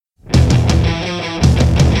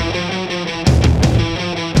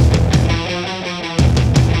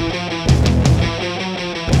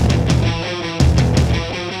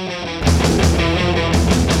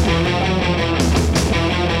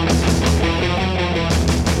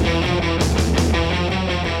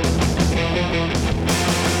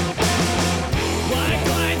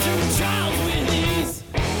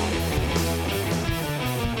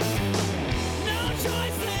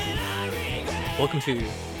welcome to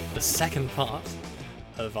the second part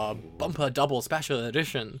of our bumper double special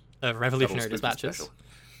edition of Revolutionary Dispatches. Special.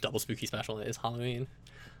 Double spooky special, it is Halloween.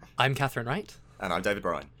 I'm Catherine Wright. And I'm David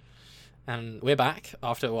Bryan. And we're back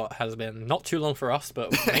after what has been not too long for us,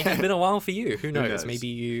 but may have been a while for you. Who knows? Maybe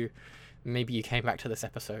you came back to this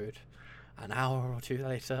episode an hour or two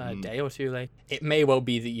later, a day or two later. It may well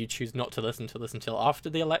be that you choose not to listen till after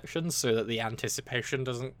the election, so that the anticipation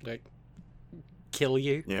doesn't kill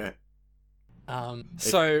you. Yeah.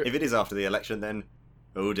 If it is after the election, then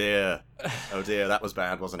oh dear, that was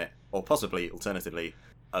bad, wasn't it? Or possibly, alternatively,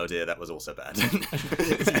 oh dear, that was also bad.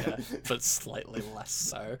 yeah, but slightly less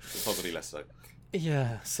so. Possibly less so.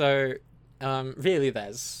 Yeah. So, really,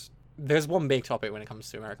 there's one big topic when it comes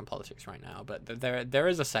to American politics right now, but there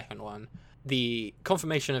is a second one: the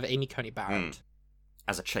confirmation of Amy Coney Barrett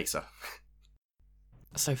as a chaser.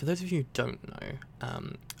 So, for those of you who don't know,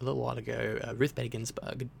 a little while ago, Ruth Bader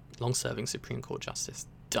Ginsburg, long-serving Supreme Court justice,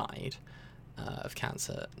 died of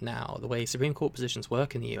cancer. Now, the way Supreme Court positions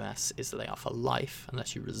work in the US is that they are for life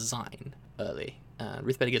unless you resign early.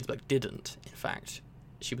 Ruth Bader Ginsburg didn't. In fact,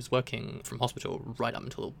 she was working from hospital right up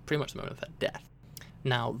until pretty much the moment of her death.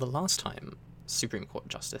 Now, the last time Supreme Court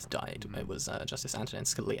justice died, it was Justice Antonin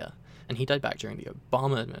Scalia, and he died back during the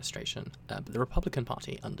Obama administration. But the Republican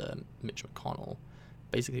Party under Mitch McConnell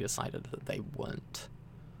basically decided that they weren't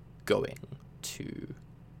going to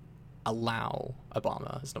allow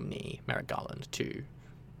Obama's nominee, Merrick Garland, to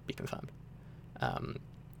be confirmed.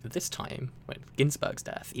 This time, with Ginsburg's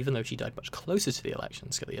death, even though she died much closer to the election,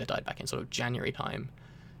 Scalia died back in sort of January time,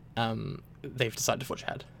 they've decided to forge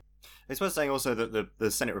ahead. It's worth saying also that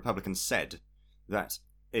the Senate Republicans said that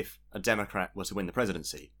if a Democrat were to win the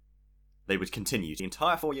presidency, they would continue the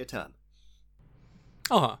entire 4-year term.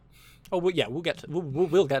 Oh, well, yeah, we'll get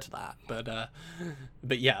to that,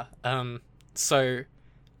 but yeah. So,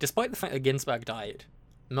 despite the fact that Ginsburg died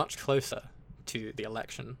much closer to the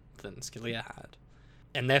election than Scalia had,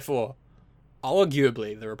 and therefore,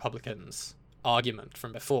 arguably, the Republicans' argument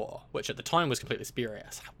from before, which at the time was completely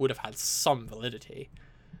spurious, would have had some validity,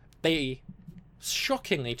 they,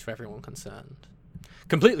 shockingly to everyone concerned,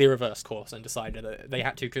 completely reversed course and decided that they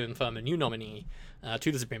had to confirm a new nominee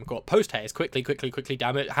to the Supreme Court post-haste. Quickly,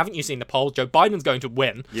 damn it. Haven't you seen the polls? Joe Biden's going to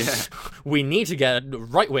win. Yeah. We need to get a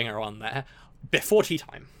right-winger on there before tea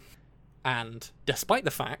time. And despite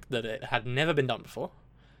the fact that it had never been done before,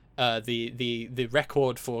 the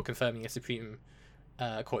record for confirming a Supreme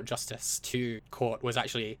Court justice to court was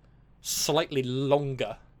actually slightly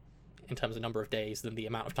longer in terms of number of days than the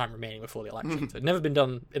amount of time remaining before the election. So it had never been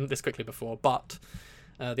done this quickly before, but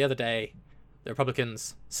the other day, the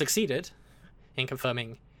Republicans succeeded in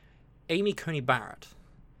confirming Amy Coney Barrett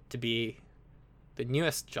to be the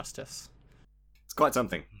newest justice. It's quite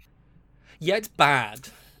something. Yeah, it's bad,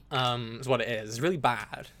 is what it is. It's really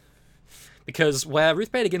bad. Because where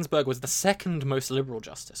Ruth Bader Ginsburg was the second most liberal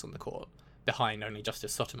justice on the court, behind only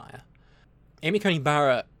Justice Sotomayor, Amy Coney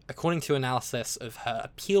Barrett, according to analysis of her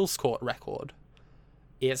appeals court record,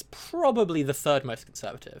 is probably the third most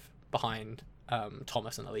conservative, behind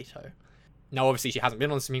Thomas and Alito. Now, obviously, she hasn't been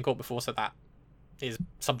on the Supreme Court before, so that is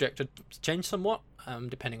subject to change somewhat,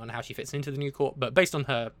 depending on how she fits into the new court. But based on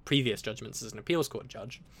her previous judgments as an appeals court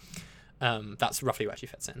judge, that's roughly where she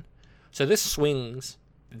fits in. So this swings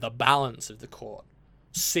the balance of the court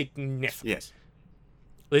significantly. Yes.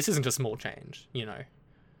 This isn't a small change, you know.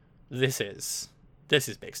 This is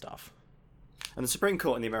big stuff. And the Supreme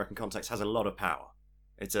Court in the American context has a lot of power.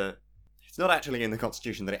 It's not actually in the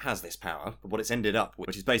Constitution that it has this power, but what it's ended up with,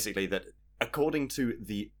 which is basically that according to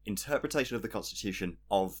the interpretation of the Constitution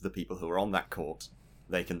of the people who are on that court,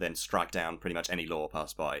 they can then strike down pretty much any law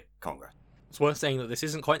passed by Congress. It's worth saying that this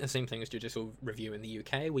isn't quite the same thing as judicial review in the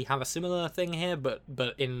UK. We have a similar thing here, but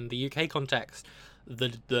in the UK context,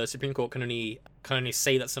 the Supreme Court can only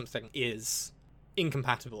say that something is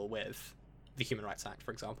incompatible with the Human Rights Act,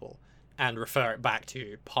 for example, and refer it back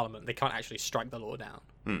to Parliament. They can't actually strike the law down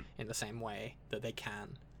in the same way that they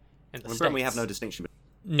can in the States. Britain, we have no distinction.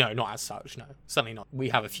 No, not as such, no. Certainly not. We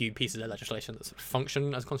have a few pieces of legislation that sort of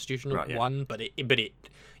function as constitutional, right, yeah. one, but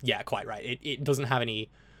yeah, quite right. It doesn't have any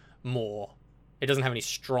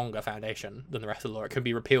stronger foundation than the rest of the law. It could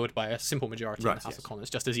be repealed by a simple majority in the House of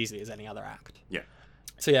Commons just as easily as any other act. Yeah.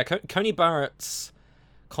 So yeah, Coney Barrett's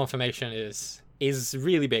confirmation is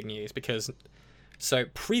really big news because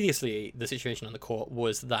previously the situation on the court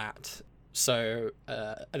was that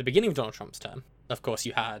at the beginning of Donald Trump's term, of course,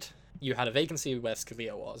 you had a vacancy where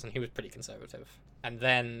Scalia was, and he was pretty conservative, and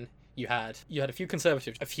then you had a few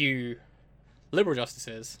conservatives, a few liberal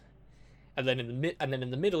justices, and then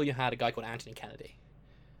in the middle you had a guy called Anthony Kennedy,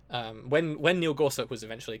 When Neil Gorsuch was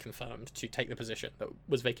eventually confirmed to take the position that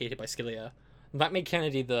was vacated by Scalia, that made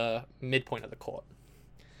Kennedy the midpoint of the court.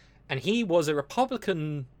 And he was a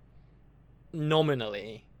Republican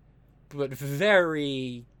nominally, but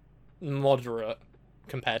very moderate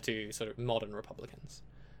compared to sort of modern Republicans.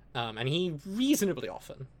 And he reasonably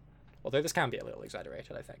often, although this can be a little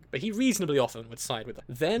exaggerated, I think, but he reasonably often would side with them.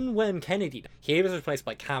 Then when Kennedy died, he was replaced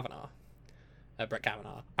by Kavanaugh, Brett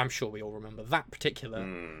Kavanaugh. I'm sure we all remember that particular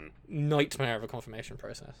nightmare of a confirmation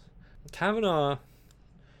process. Kavanaugh,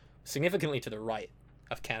 significantly to the right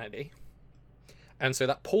of Kennedy, and so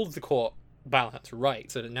that pulled the court balance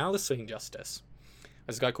right, so that now the swing justice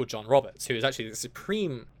was a guy called John Roberts, who is actually the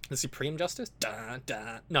Supreme Justice?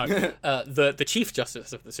 The Chief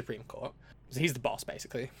Justice of the Supreme Court. So he's the boss,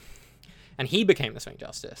 basically. And he became the swing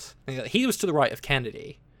justice. And he was to the right of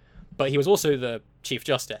Kennedy, but he was also the Chief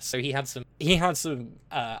Justice, so he had some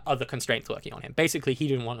other constraints working on him. Basically, he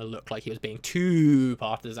didn't want to look like he was being too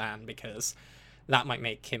partisan, because that might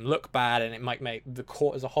make him look bad, and it might make the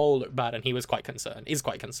court as a whole look bad, and he was quite concerned. He's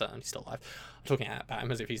quite concerned. He's still alive. I'm talking about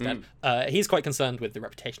him as if he's dead. He's quite concerned with the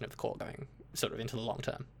reputation of the court going sort of into the long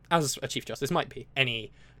term, as a Chief Justice might be.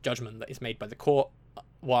 Any judgment that is made by the court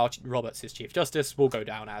while Roberts is Chief Justice will go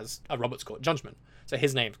down as a Roberts Court judgment. So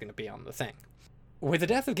his name's going to be on the thing. With the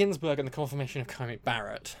death of Ginsburg and the confirmation of Coney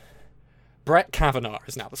Barrett, Brett Kavanaugh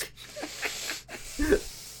is now the...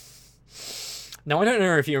 Now, I don't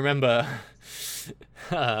know if you remember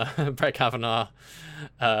Brett Kavanaugh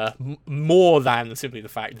more than simply the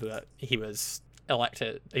fact that he was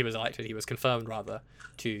confirmed rather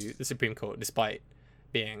to the Supreme Court despite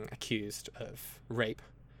being accused of rape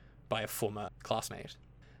by a former classmate.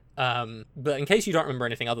 But in case you don't remember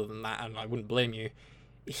anything other than that, and I wouldn't blame you,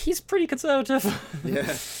 he's pretty conservative.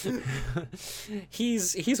 Yeah.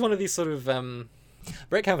 he's one of these sort of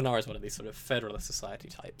Brett Kavanaugh is one of these sort of Federalist Society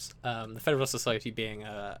types. The Federalist Society being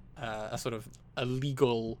a sort of a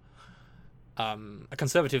legal, a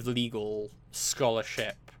conservative legal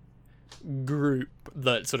scholarship group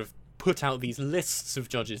that sort of put out these lists of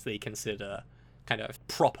judges they consider kind of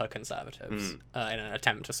proper conservatives in an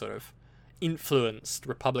attempt to sort of influence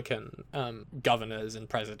Republican governors and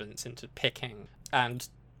presidents into picking. And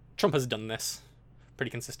Trump has done this pretty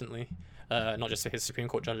consistently, not just for his Supreme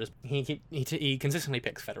Court judges. He consistently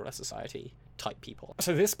picks Federalist Society type people.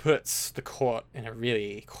 So this puts the court in a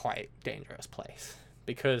really quite dangerous place,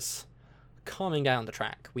 because coming down the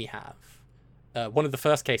track we have one of the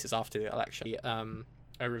first cases after the election,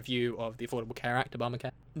 a review of the Affordable Care Act,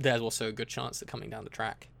 Obamacare. There's also a good chance that coming down the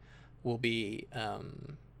track will be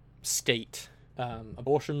state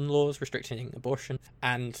abortion laws restricting abortion.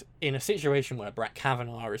 And in a situation where Brett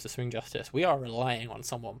Kavanaugh is the swing justice, we are relying on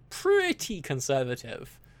someone pretty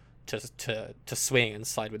conservative to swing and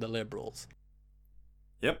side with the liberals.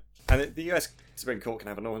 Yep. And the US Supreme Court can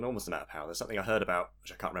have an enormous amount of power. There's something I heard about,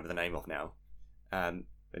 which I can't remember the name of now, but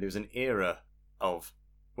it was an era of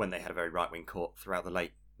when they had a very right-wing court throughout the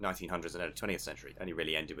late 1900s and early 20th century, only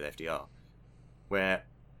really ended with FDR, where,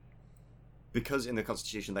 because in the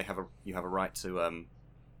Constitution you have a right to a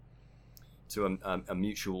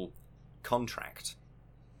mutual contract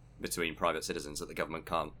between private citizens that the government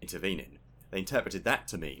can't intervene in, they interpreted that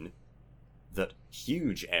to mean that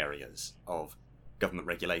huge areas of government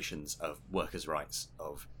regulations of workers' rights,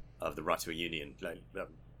 of the right to a union,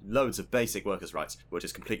 loads of basic workers' rights were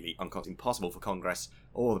just completely impossible for Congress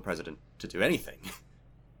or the President to do anything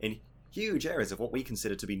in huge areas of what we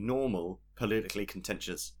consider to be normal, politically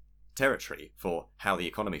contentious territory for how the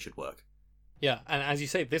economy should work. Yeah, and as you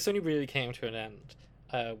say, this only really came to an end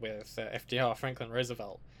with FDR, Franklin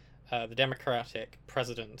Roosevelt, the Democratic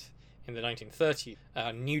president in the 1930s,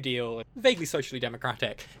 New Deal, vaguely socially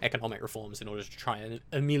democratic economic reforms in order to try and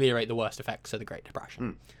ameliorate the worst effects of the Great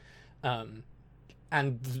Depression.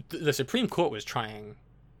 And the Supreme Court was trying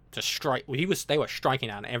to strike. They were striking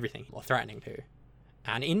down everything or threatening to,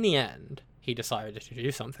 and in the end, he decided to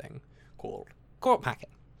do something called court packing,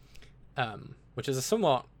 which is a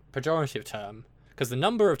somewhat pejorative term because the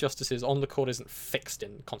number of justices on the court isn't fixed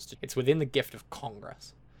in the Constitution. It's within the gift of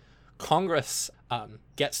Congress. Congress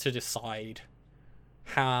gets to decide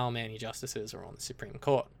how many justices are on the Supreme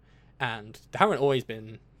Court, and there haven't always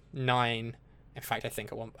been 9. In fact, I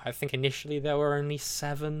think initially there were only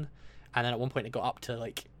 7, and then at one point it got up to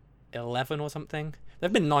like 11 or something.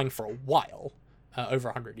 There've been 9 for a while, over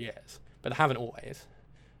 100 years, but they haven't always.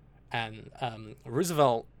 And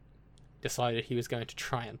Roosevelt decided he was going to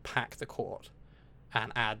try and pack the court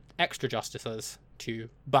and add extra justices to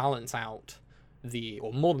balance out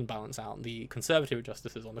or more than balance out the conservative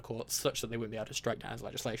justices on the court, such that they wouldn't be able to strike down his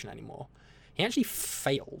legislation anymore. He actually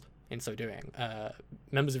failed in so doing.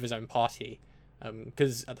 Members of his own party,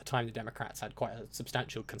 because at the time the Democrats had quite a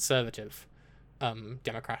substantial conservative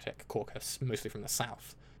Democratic caucus, mostly from the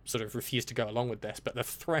South, sort of refused to go along with this, but the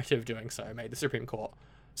threat of doing so made the Supreme Court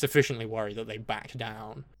sufficiently worried that they backed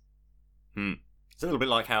down. It's a little bit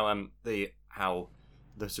like how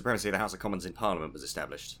the supremacy of the House of Commons in Parliament was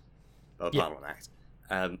established by the Parliament Act,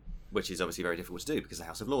 which is obviously very difficult to do because the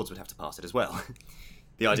House of Lords would have to pass it as well.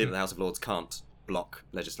 The idea that the House of Lords can't block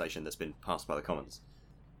legislation that's been passed by the Commons.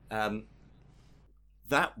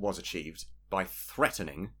 That was achieved by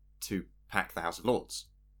threatening to pack the House of Lords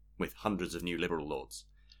with hundreds of new Liberal Lords.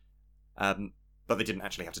 But they didn't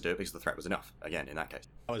actually have to do it because the threat was enough, again, in that case.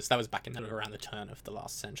 That was back in around the turn of the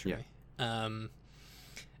last century.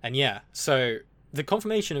 So the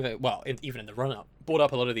confirmation of it, even in the run-up, brought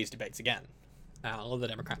up a lot of these debates again. A lot of the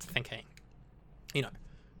Democrats are thinking,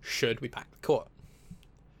 should we pack the court?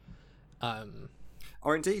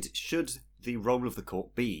 Or indeed, should the role of the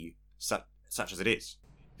court be such as it is?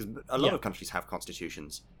 Because a lot of countries have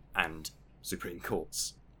constitutions and Supreme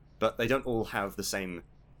Courts, but they don't all have the same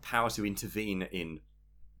power to intervene in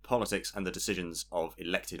politics and the decisions of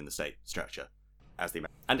elected in the state structure as the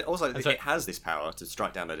American. And also, it has this power to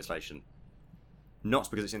strike down legislation, not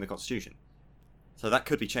because it's in the Constitution. So that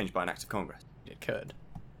could be changed by an act of Congress. It could.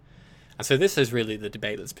 And so this is really the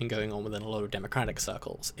debate that's been going on within a lot of Democratic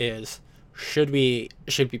circles, is should we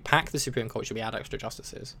pack the Supreme Court? Should we add extra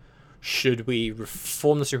justices? Should we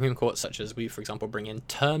reform the Supreme Court, such as we, for example, bring in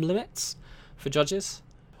term limits for judges?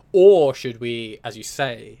 Or should we, as you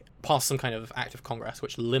say, pass some kind of act of Congress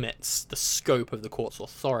which limits the scope of the court's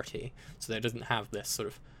authority so that it doesn't have this sort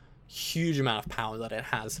of huge amount of power that it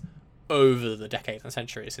has over the decades and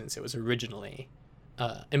centuries since it was originally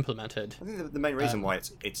implemented? I think the main reason why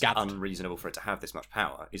it's unreasonable for it to have this much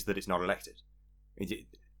power is that it's not elected.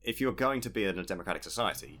 If you're going to be in a democratic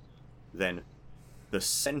society, then the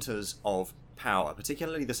centres of power,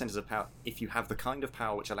 particularly the centres of power, if you have the kind of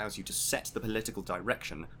power which allows you to set the political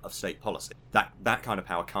direction of state policy, that kind of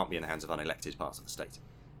power can't be in the hands of unelected parts of the state.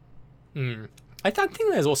 I think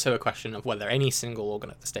there's also a question of whether any single organ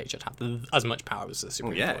of the state should have as much power as the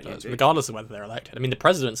Supreme Court does, regardless of whether they're elected. I mean, the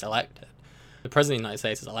president's elected. The president of the United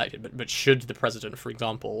States is elected, but should the president, for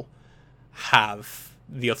example, have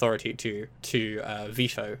the authority to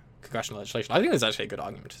veto congressional legislation? I think there's actually a good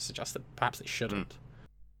argument to suggest that perhaps they shouldn't.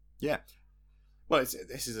 Yeah. Well,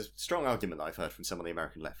 this is a strong argument that I've heard from some on the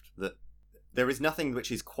American left, that there is nothing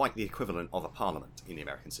which is quite the equivalent of a parliament in the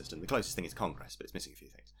American system. The closest thing is Congress, but it's missing a few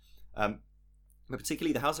things. But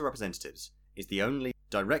particularly the House of Representatives is the only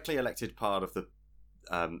directly elected part of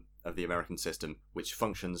the American system which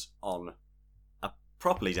functions on a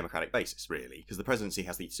properly democratic basis, really, because the presidency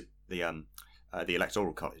has the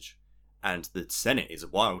electoral college, and the Senate is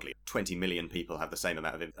wildly 20 million people have the same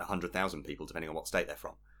amount of 100,000 people, depending on what state they're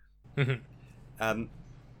from.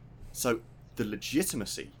 So the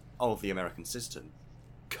legitimacy of the American system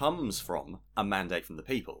comes from a mandate from the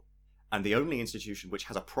people, and the only institution which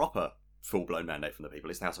has a proper full-blown mandate from the people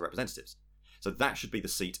is the House of Representatives. So that should be the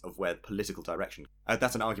seat of where political direction.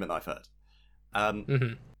 That's an argument that I've heard,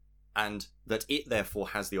 and that it therefore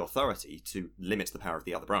has the authority to limit the power of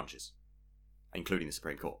the other branches, including the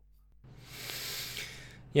Supreme Court.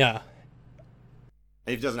 Yeah.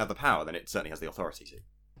 If it doesn't have the power, then it certainly has the authority to.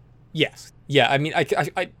 Yes. Yeah, I mean,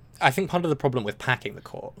 I think part of the problem with packing the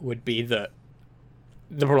court would be that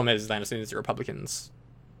the problem is then as soon as the Republicans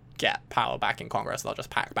get power back in Congress, they'll just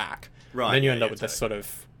pack back. Right. And then you end up with this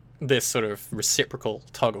sort of reciprocal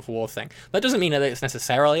tug of war thing. That doesn't mean that it's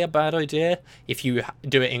necessarily a bad idea if you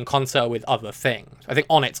do it in concert with other things. I think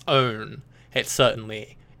on its own, it's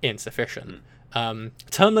certainly insufficient. Term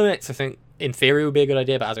limits, I think, in theory would be a good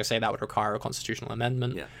idea, but as I say, that would require a constitutional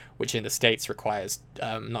amendment, which in the States requires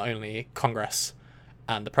not only Congress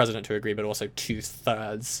and the president to agree, but also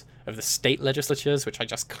 2/3 of the state legislatures, which I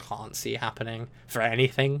just can't see happening for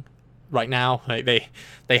anything right now. Like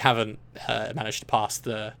they haven't managed to pass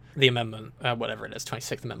the amendment, whatever it is,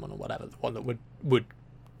 26th Amendment or whatever, the one that would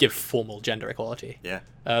give formal gender equality.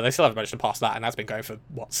 They still haven't managed to pass that, and that's been going for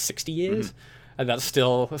 60 years, and that's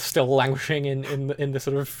still languishing in the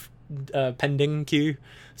sort of pending queue.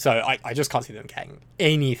 So I just can't see them getting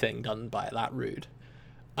anything done by that route,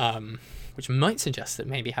 which might suggest that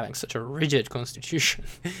maybe having such a rigid constitution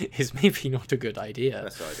is maybe not a good idea.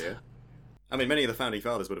 That's the idea. I mean, many of the founding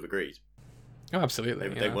fathers would have agreed. Oh, absolutely.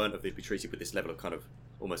 They weren't of the be treated with this level of kind of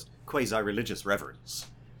almost quasi-religious reverence.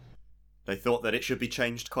 They thought that it should be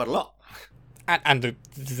changed quite a lot. And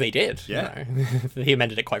they did. Yeah. They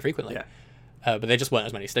amended it quite frequently. Yeah. But there just weren't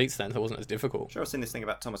as many states then, so it wasn't as difficult. Sure, I've seen this thing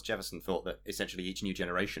about Thomas Jefferson thought that essentially each new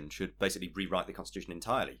generation should basically rewrite the Constitution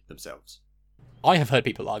entirely themselves. I have heard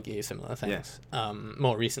people argue similar things.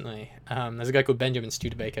 More recently, there's a guy called Benjamin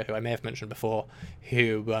Studebaker, who I may have mentioned before,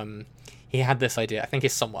 who he had this idea. I think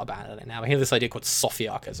he's somewhat abandoned it now. But he had this idea called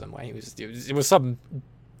Sophiarchism, where it was some.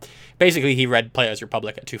 Basically, he read Plato's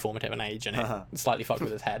Republic at too formative an age, and it slightly fucked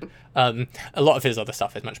with his head. A lot of his other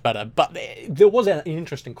stuff is much better, but there was an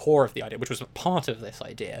interesting core of the idea, which was part of this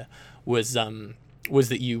idea, was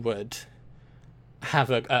that you would have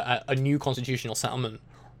a new constitutional settlement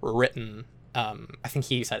written. I think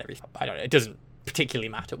he said I don't know. It doesn't particularly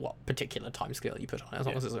matter what particular timescale you put on it, as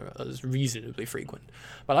long as it's reasonably frequent.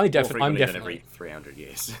 But I'm definitely every 300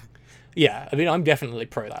 years. Yeah, I mean, I'm definitely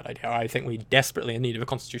pro that idea. I think we desperately in need of a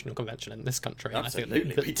constitutional convention in this country, Absolutely,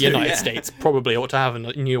 and I think that the United States probably ought to have a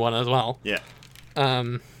new one as well. Yeah.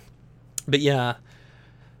 But yeah,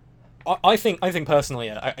 I think personally,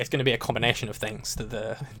 it's going to be a combination of things that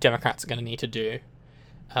the Democrats are going to need to do.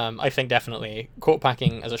 I think definitely court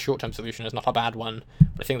packing as a short-term solution is not a bad one,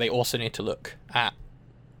 but I think they also need to look at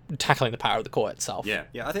tackling the power of the court itself. Yeah.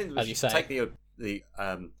 I think as you say, take the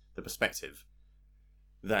perspective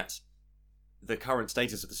that the current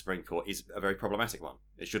status of the Supreme Court is a very problematic one.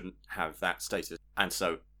 It shouldn't have that status, and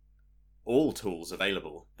so all tools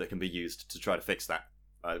available that can be used to try to fix that,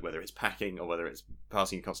 whether it's packing or whether it's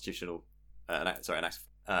passing a constitutional an act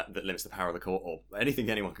that limits the power of the court, or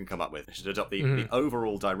anything anyone can come up with, should adopt the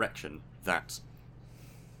overall direction that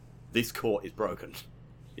this court is broken.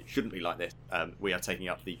 It shouldn't be like this. We are taking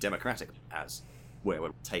up the democratic as where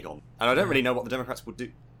we'll take on. And I don't really know what the Democrats would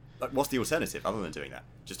do. Like, what's the alternative other than doing that?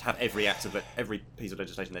 Just have every piece of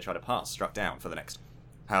legislation they try to pass struck down for the next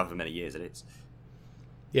however many years it is.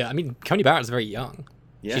 Yeah, I mean, Coney Barrett's very young.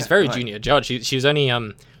 Yeah, she's very junior judge. She was only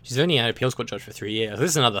an appeals court judge for 3 years.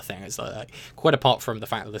 This is another thing. It's like quite apart from the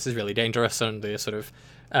fact that this is really dangerous and the sort of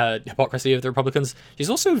hypocrisy of the Republicans,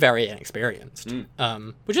 she's also very inexperienced.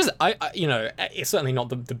 Which is, it's certainly not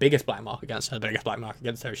the biggest black mark against her. The biggest black mark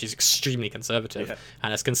against her, she's extremely conservative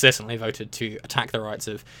and has consistently voted to attack the rights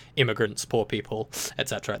of immigrants, poor people,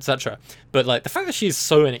 etc., etc. But like the fact that she's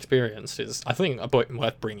so inexperienced is, I think, a point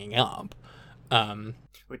worth bringing up.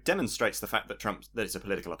 It demonstrates the fact that it's a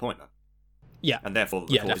political appointment. Yeah. And therefore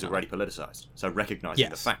the court is already politicised. So recognising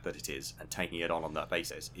the fact that it is and taking it on that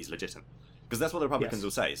basis is legitimate. Because that's what the Republicans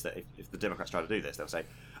will say, is that if the Democrats try to do this, they'll say,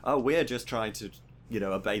 oh, we're just trying to,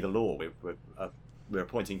 obey the law. We're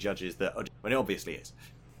appointing judges that... when it obviously is.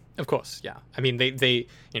 Of course, yeah. I mean, they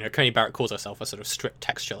Coney Barrett calls herself a sort of strict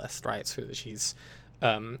textualist, right? So she's...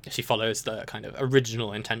 she follows the kind of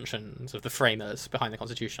original intentions of the framers behind the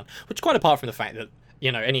Constitution, which, quite apart from the fact that,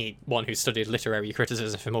 anyone who's studied literary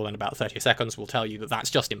criticism for more than about 30 seconds will tell you that that's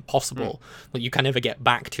just impossible. That you can never get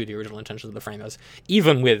back to the original intentions of the framers,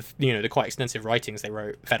 even with, the quite extensive writings they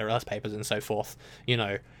wrote, Federalist Papers and so forth.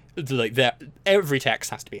 Every text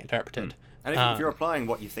has to be interpreted. And if you're applying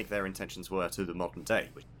what you think their intentions were to the modern day,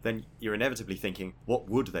 then you're inevitably thinking, what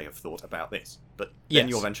would they have thought about this? But then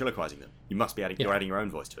you're ventriloquising them. You must be adding your own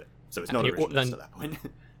voice to it. So it's not originalist at that point.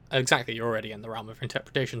 Exactly, you're already in the realm of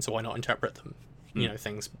interpretation, so why not interpret them,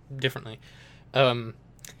 things differently?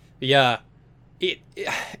 It's...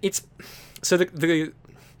 So I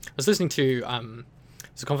was listening to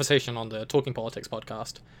there's a conversation on the Talking Politics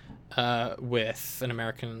podcast with an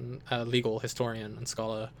American legal historian and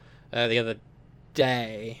scholar the other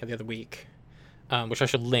week, which I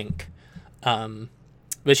should link.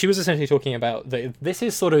 But she was essentially talking about this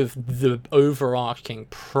is sort of the overarching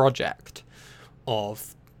project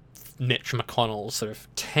of Mitch McConnell's sort of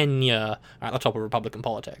tenure at the top of Republican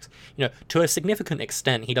politics. To a significant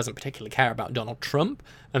extent, he doesn't particularly care about Donald Trump.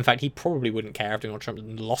 In fact, he probably wouldn't care if Donald Trump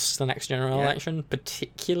lost the next general election,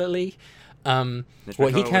 particularly.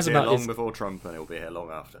 What he cares about is long before Trump, and he'll be here long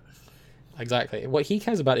after. Exactly. What he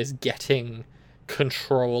cares about is getting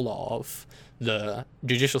control of the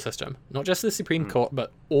judicial system, not just the Supreme Court,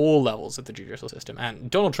 but all levels of the judicial system. And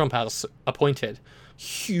Donald Trump has appointed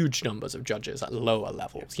huge numbers of judges at lower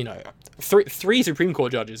levels. Three Supreme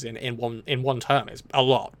Court judges in one term is a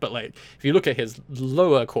lot. But if you look at his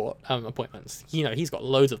lower court appointments, he's got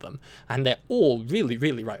loads of them, and they're all really,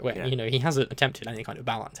 really right wing. Yeah. He hasn't attempted any kind of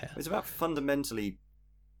balance here. It's about fundamentally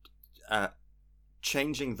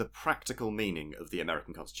changing the practical meaning of the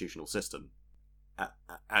American constitutional system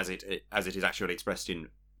as it is actually expressed in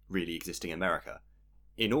really existing America,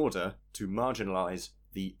 in order to marginalise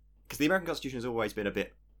because the American Constitution has always been a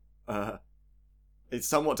bit it's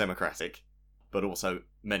somewhat democratic, but also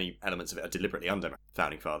many elements of it are deliberately undemocratic.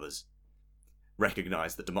 Founding fathers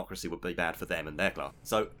recognise that democracy would be bad for them and their class.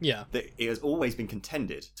 So Yeah. it has always been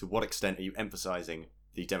contended to what extent are you emphasising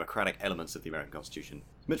the democratic elements of the American Constitution.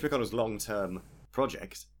 Mitch McConnell's long-term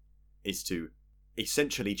project is to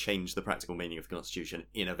essentially change the practical meaning of the Constitution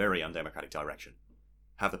in a very undemocratic direction.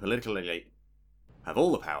 Have the political elite have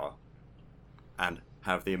all the power, and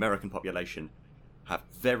have the American population have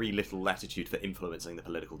very little latitude for influencing the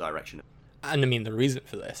political direction. And I mean, the reason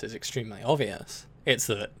for this is extremely obvious. It's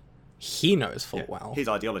that he knows full well His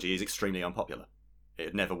ideology is extremely unpopular.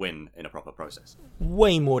 It'd never win in a proper process.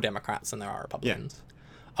 way more Democrats than there are Republicans.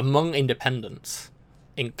 Among independents,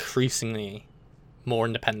 increasingly more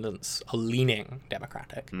independents are leaning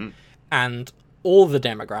Democratic. And all the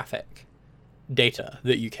demographic data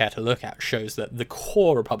that you care to look at shows that the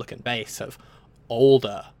core Republican base of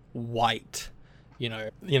older, white,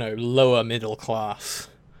 lower middle class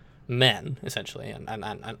men, essentially, and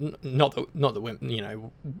not that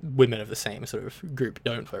women, women of the same sort of group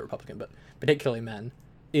don't vote Republican, but particularly men,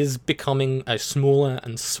 is becoming a smaller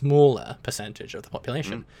and smaller percentage of the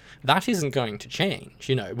population. That isn't going to change,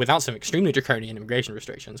 without some extremely draconian immigration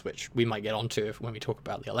restrictions, which we might get onto when we talk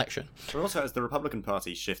about the election. But also, as the Republican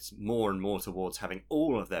Party shifts more and more towards having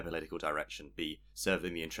all of their political direction be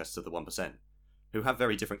serving the interests of the 1%, who have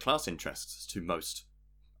very different class interests to most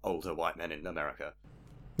older white men in America.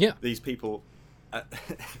 Yeah. These people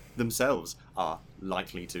themselves are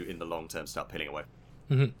likely to, in the long term, start peeling away.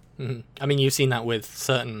 I mean, you've seen that with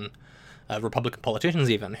certain Republican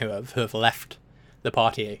politicians even who have left the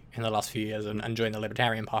party in the last few years and joined the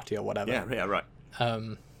Libertarian Party or whatever. Yeah, right.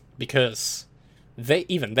 Because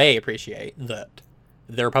they appreciate that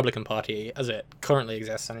the Republican Party, as it currently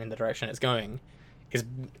exists and in the direction it's going,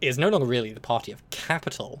 is no longer really the party of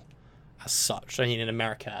capital as such. I mean, in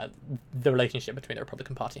America, the relationship between the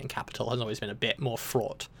Republican Party and capital has always been a bit more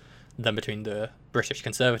fraught than between the British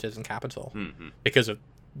Conservatives and capital, because of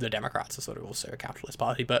the Democrats are sort of also a capitalist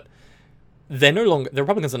party, but the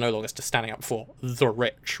Republicans are no longer just standing up for the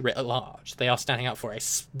rich writ large. They are standing up for a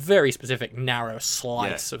very specific, narrow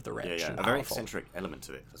slice of the rich. And a very powerful. eccentric element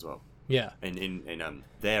to it as well. Yeah. In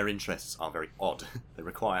their interests are very odd. They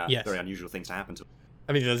require very unusual things to happen to them.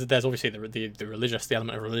 I mean, there's obviously the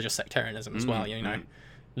element of religious sectarianism as well.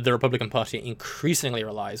 The Republican Party increasingly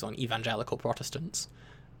relies on evangelical Protestants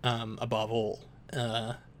above all.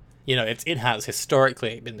 It has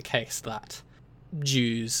historically been the case that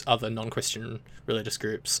Jews, other non-Christian religious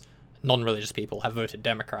groups, non-religious people have voted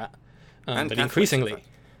Democrat, and but Catholics, increasingly,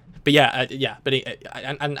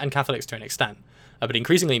 and Catholics to an extent. But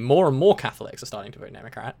increasingly, more and more Catholics are starting to vote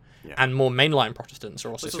Democrat, and more mainline Protestants are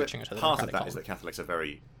also switching into the Democratic Part of that is that Catholics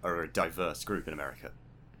are a diverse group in America.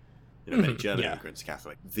 Many German immigrants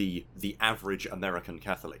Catholic. The average American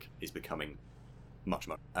Catholic is becoming much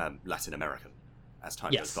more Latin American as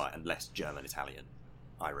time goes by, and less German, Italian,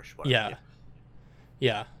 Irish, whatever.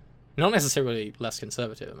 Yeah. Not necessarily less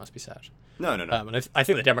conservative, it must be said. No. And I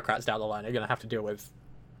think the Democrats down the line are going to have to deal with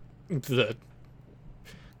the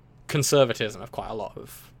conservatism of quite a lot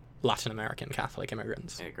of Latin American Catholic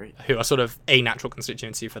immigrants. I agree. Who are sort of a natural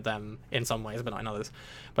constituency for them in some ways, but not in others.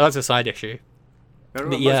 But that's a side issue.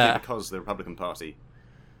 Mostly because the Republican Party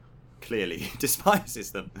clearly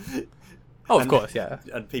despises them. Oh, of course, yeah.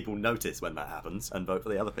 And people notice when that happens and vote for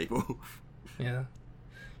the other people. Yeah.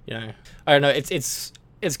 I don't know, it's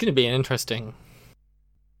going to be an interesting...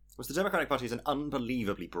 The Democratic Party is an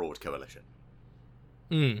unbelievably broad coalition.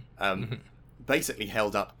 Basically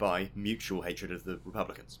held up by mutual hatred of the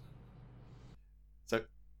Republicans. So,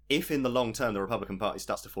 if in the long term the Republican Party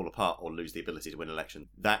starts to fall apart or lose the ability to win an election,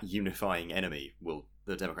 that unifying enemy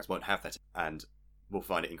the Democrats won't have that, and will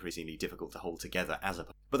find it increasingly difficult to hold together as a...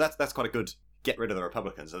 But that's quite a good get rid of the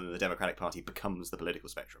Republicans, and then the Democratic Party becomes the political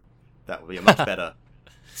spectrum. That will be a much better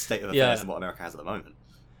state of affairs than what America has at the moment.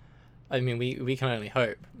 I mean, we can only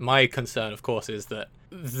hope. My concern, of course, is that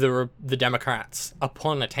the Democrats,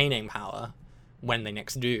 upon attaining power, when they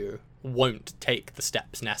next do, won't take the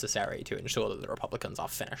steps necessary to ensure that the Republicans are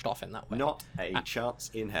finished off in that way. Not a chance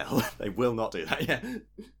in hell. They will not do that,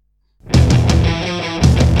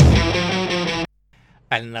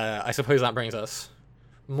 And I suppose that brings us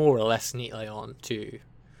more or less neatly on to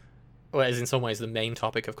what is in some ways the main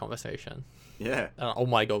topic of conversation. Yeah. Oh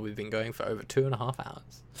my god, we've been going for over 2.5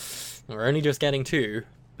 hours. And we're only just getting to...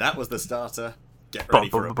 That was the starter. Get ready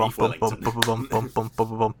for a beef Wellington.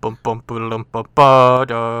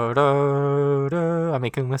 I'm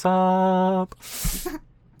making this up.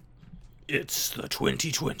 It's the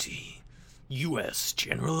 2020 US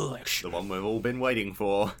general election. The one we've all been waiting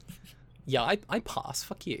for. Yeah, I pass.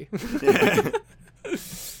 Fuck you.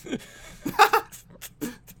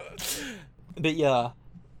 But yeah,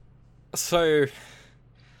 So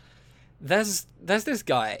there's this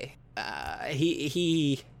guy.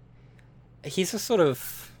 He's a sort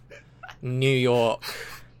of New York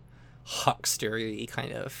huckstery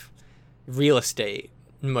kind of real estate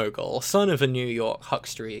mogul, son of a New York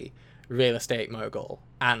huckstery real estate mogul,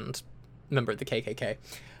 and member of the KKK.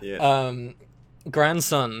 Yeah.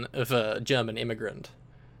 Grandson of a German immigrant.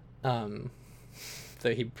 Though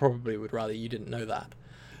he probably would rather you didn't know that.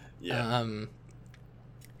 Yeah.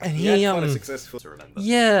 And he had quite a successful to remember.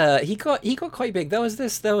 Yeah, he got quite big. There was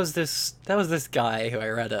this guy who I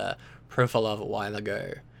read a profile of a while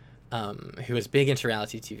ago, who was big into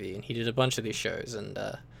reality TV, and he did a bunch of these shows, and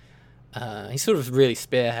he sort of really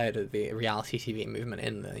spearheaded the reality TV movement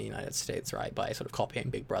in the United States, right, by sort of copying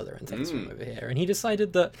Big Brother and things from over here. And he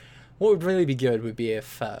decided that what would really be good would be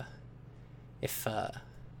if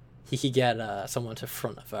he could get someone to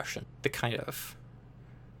front a version, the kind of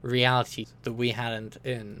reality that we had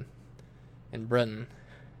in Britain.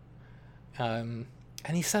 And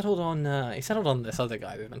he settled on this other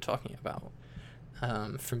guy we've been talking about,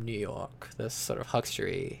 from New York, this sort of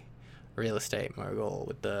huckstery real estate mogul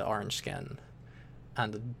with the orange skin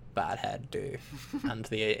and the bad hairdo and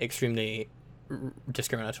the extremely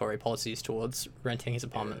discriminatory policies towards renting his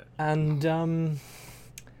apartment. And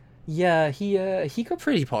he got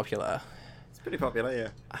pretty popular. It's pretty popular, yeah.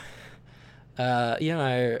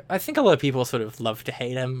 I think a lot of people sort of loved to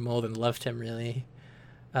hate him more than loved him, really.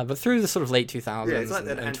 But through the sort of late 2000s Yeah, it's like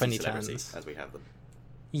and 2010s, as we have them.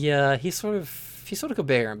 Yeah, he sort of got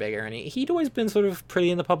bigger and bigger, and he'd always been sort of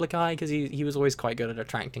pretty in the public eye because he was always quite good at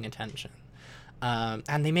attracting attention.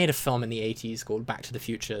 And they made a film in the 80s called Back to the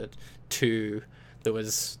Future 2 that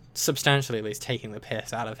was substantially at least taking the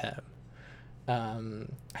piss out of him.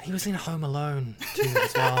 And he was in Home Alone too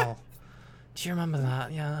as well. Do you remember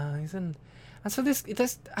that? Yeah, he's in. And so this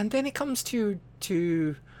and then it comes to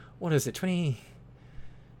what is it,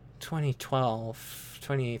 2012,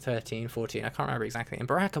 2013, 14, I can't remember exactly. And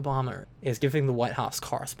Barack Obama is giving the White House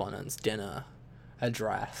Correspondents' Dinner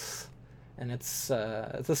address. And it's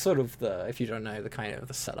the sort of the, if you don't know, the kind of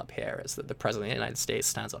the setup here is that the President of the United States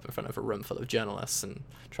stands up in front of a room full of journalists and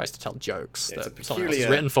tries to tell jokes that someone else has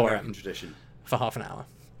written for him tradition. For half an hour.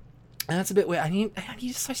 And that's a bit weird. And he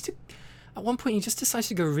decides to, at one point, he just decides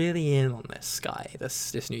to go really in on this guy,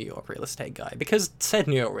 this New York real estate guy, because said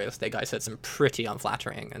New York real estate guy said some pretty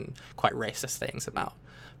unflattering and quite racist things about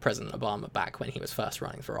President Obama back when he was first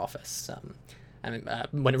running for office. When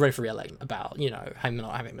running for re-election, about, him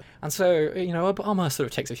not having... And so, Obama sort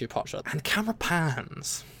of takes a few pot shots, and the camera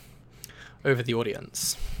pans over the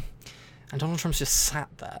audience, and Donald Trump's just sat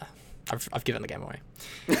there. I've given the game away.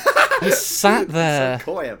 He sat there. So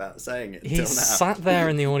coy about saying it. He sat there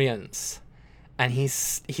in the audience, and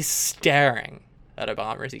he's staring at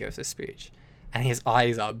Obama as he gives his speech, and his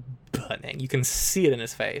eyes are burning. You can see it in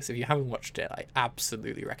his face. If you haven't watched it, I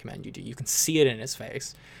absolutely recommend you do. You can see it in his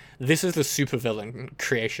face. This is the supervillain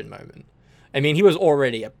creation moment. I mean, he was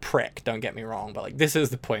already a prick, don't get me wrong, but this is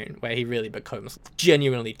the point where he really becomes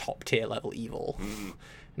genuinely top tier level evil.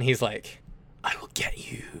 And he's like, I will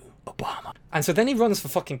get you, Obama. And so then he runs for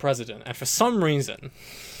fucking president, and for some reason,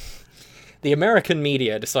 the American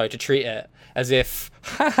media decide to treat it as if,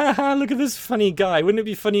 ha ha ha, look at this funny guy. Wouldn't it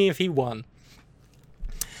be funny if he won?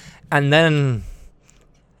 And then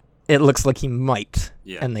it looks like he might,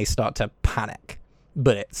 and they start to panic.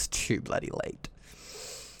 But it's too bloody late.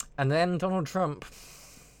 And then Donald J.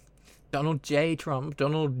 Trump,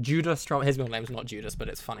 Donald Judas Trump. His middle name's not Judas, but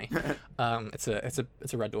it's funny. It's a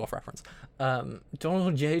Red Dwarf reference.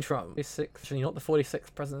 Donald J. Trump is actually not the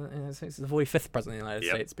 46th president. It's the 45th president of the United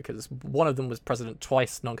States, because one of them was president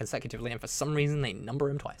twice non-consecutively, and for some reason they number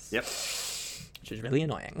him twice. Yep. Which is really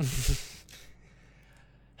annoying.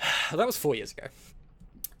 That was 4 years ago.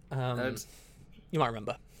 You might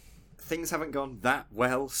remember. Things haven't gone that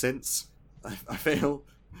well since, I feel,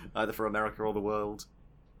 either for America or the world.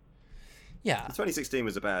 Yeah. 2016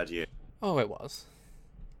 was a bad year. Oh, it was.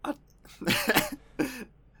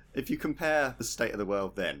 If you compare the state of the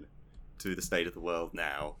world then to the state of the world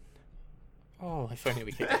now. Oh, if only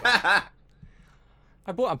we could go back.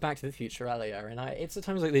 I brought up Back to the Future earlier, and it's at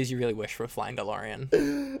times like these you really wish for a flying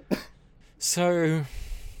DeLorean. So...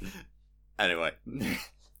 Anyway...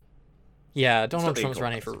 Yeah, Donald Trump's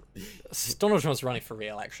running for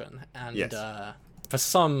re-election, and for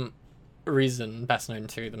some reason best known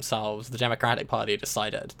to themselves, the Democratic Party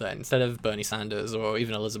decided that instead of Bernie Sanders or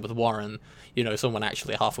even Elizabeth Warren, someone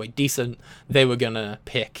actually halfway decent, they were gonna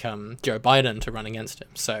pick Joe Biden to run against him.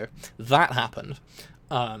 So that happened,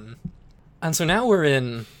 and so now we're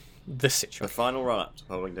in this situation. The final run-up to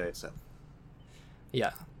polling day itself.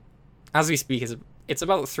 Yeah, as we speak, It's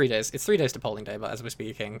about 3 days. It's 3 days to polling day, but as we're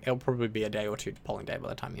speaking, it'll probably be a day or two to polling day by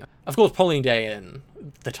the time you... Of course, polling day in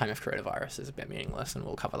the time of coronavirus is a bit meaningless, and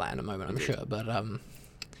we'll cover that in a moment, I'm sure. But,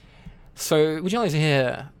 so, would you like to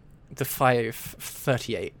hear the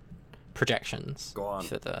 538 projections Go on.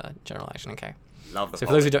 for the general election? Okay. Love the So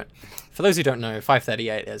polling. for those who don't know,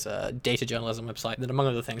 538 is a data journalism website that, among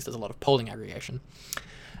other things, does a lot of polling aggregation.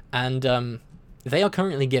 And they are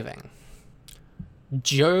currently giving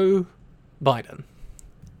Joe Biden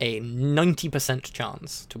a 90%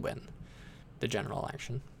 chance to win the general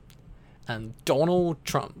election, and Donald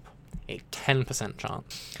Trump a 10%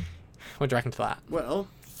 chance. What do you reckon to that? Well,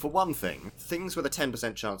 for one thing, things with a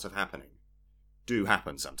 10% chance of happening do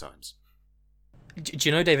happen sometimes. Do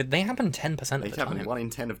you know, David, they happen 10% of They the happen time. 1 in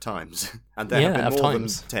 10 of times. And there have been more than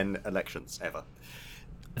 10 elections ever.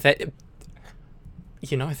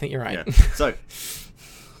 You know, I think you're right. Yeah. So,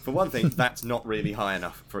 for one thing, that's not really high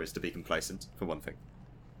enough for us to be complacent, for one thing.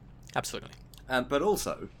 Absolutely. But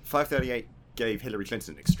also, 538 gave Hillary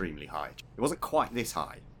Clinton extremely high. It wasn't quite this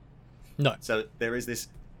high. No. So there is this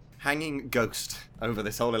hanging ghost over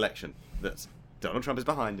this whole election that Donald Trump is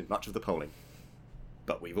behind in much of the polling.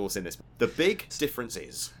 But we've all seen this. The big difference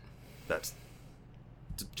is that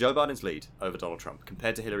Joe Biden's lead over Donald Trump,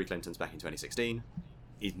 compared to Hillary Clinton's back in 2016,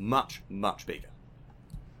 is much, much bigger.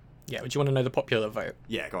 Yeah, would you want to know the popular vote?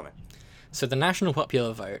 Yeah, go on then. So the national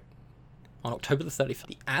popular vote on October the 31st,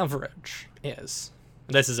 the average is...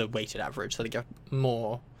 This is a weighted average, so they give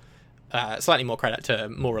more... slightly more credit to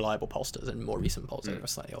more reliable pollsters and more recent polls over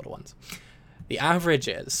slightly older ones. The average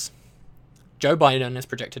is Joe Biden is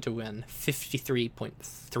projected to win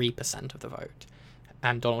 53.3% of the vote,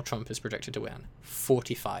 and Donald Trump is projected to win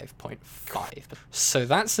 45.5%. So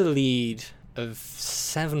that's a lead of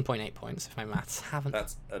 7.8 points, if my maths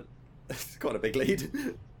haven't... That's quite a big lead.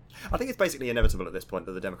 I think it's basically inevitable at this point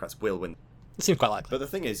that the Democrats will win. It seems quite likely. But the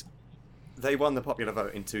thing is, they won the popular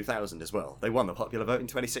vote in 2000 as well. They won the popular vote in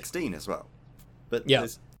 2016 as well. But Yeah.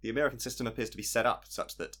 the American system appears to be set up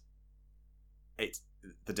such that it's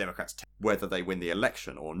the Democrats whether they win the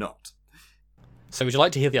election or not. So would you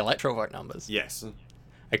like to hear the electoral vote numbers? Yes.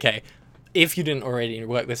 Okay. If you didn't already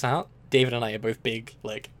work this out, David and I are both big,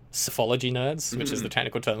 psephology nerds, which is the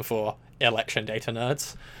technical term for election data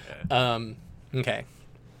nerds. Yeah. Okay.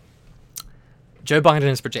 Joe Biden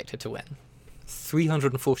is projected to win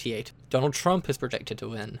 348. Donald Trump is projected to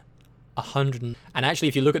win 100. And actually,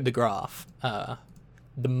 if you look at the graph, the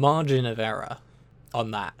margin of error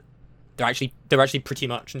on that, they're actually pretty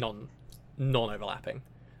much non-overlapping.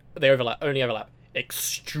 They only overlap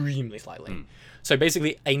extremely slightly. So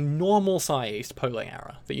basically, a normal-sized polling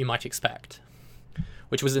error that you might expect,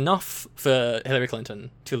 which was enough for Hillary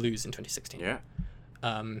Clinton to lose in 2016. Yeah.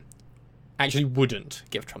 Actually wouldn't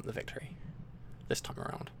give Trump the victory this time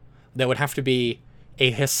around. There would have to be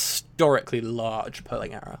a historically large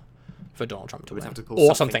polling error for Donald Trump to would win. have to pull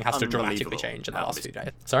Or something something has to dramatically unbelievable change in the out of last his- few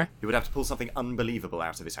days. Sorry? He would have to pull something unbelievable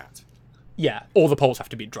out of his hat. Yeah, or the polls have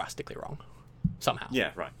to be drastically wrong. Somehow.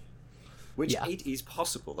 Yeah, right. Which Yeah. it is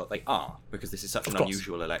possible that they are, because this is such an course.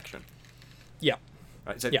 unusual election. Yeah.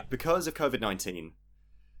 Right, so Yeah. because of COVID-19,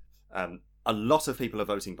 a lot of people are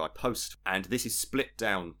voting by post, and this is split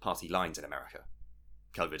down party lines in America.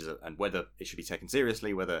 And whether it should be taken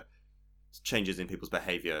seriously, whether changes in people's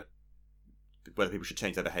behaviour, whether people should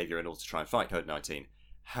change their behaviour in order to try and fight COVID-19,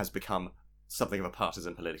 has become something of a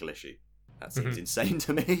partisan political issue. That seems insane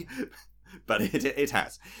to me, but it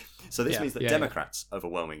has. So this means that Democrats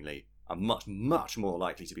overwhelmingly are much, much more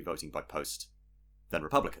likely to be voting by post than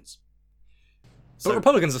Republicans. But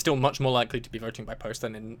Republicans are still much more likely to be voting by post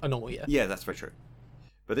than in a normal year. Yeah, that's very true.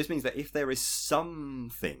 But this means that if there is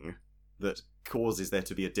something that causes there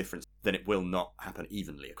to be a difference, then it will not happen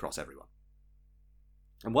evenly across everyone.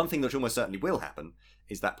 And one thing that almost certainly will happen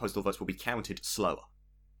is that postal votes will be counted slower.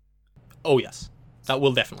 Oh, yes. That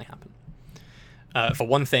will definitely happen. For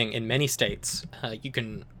one thing, in many states, you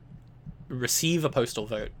can receive a postal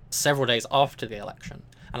vote several days after the election.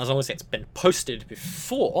 And as long as it's been posted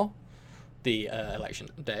before the election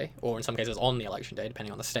day, or in some cases on the election day,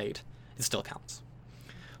 depending on the state, it still counts.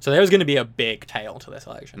 So there's going to be a big tail to this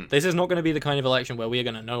election. This is not going to be the kind of election where we're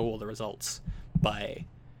going to know all the results by,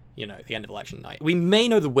 the end of election night. We may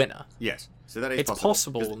know the winner. Yes, so that is It's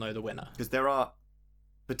possible we'll know the winner. Because there are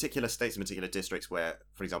particular states and particular districts where,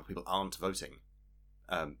 for example, people aren't voting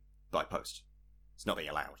by post. It's not being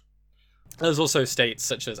allowed. There's also states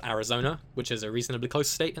such as Arizona, which is a reasonably close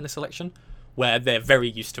state in this election, where they're very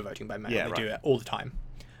used to voting by mail. Yeah, they right. do it all the time.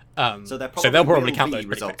 So they'll they'll probably count be those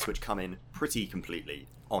pretty results quick. which come in pretty completely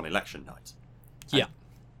on election night. Yeah.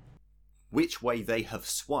 Which way they have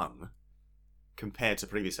swung compared to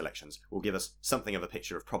previous elections, will give us something of a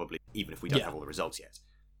picture of probably, even if we don't have all the results yet.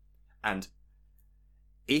 And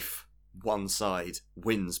if one side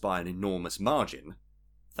wins by an enormous margin,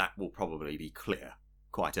 that will probably be clear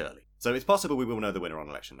quite early. So it's possible we will know the winner on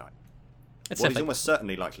election night. What is almost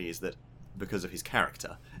certainly likely is that, because of his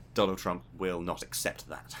character, Donald Trump will not accept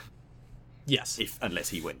that. Yes. Unless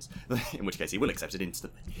he wins. In which case he will accept it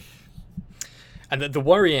instantly. And the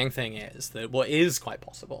worrying thing is that what is quite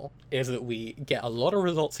possible is that we get a lot of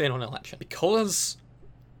results in on election. Because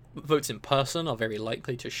votes in person are very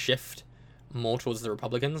likely to shift more towards the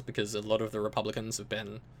Republicans, because a lot of the Republicans have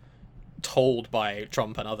been told by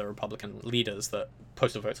Trump and other Republican leaders that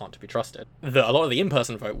postal votes aren't to be trusted. That a lot of the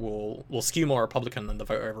in-person vote will skew more Republican than the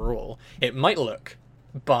vote overall. It might look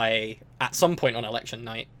at some point on election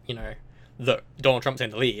night, that Donald Trump's in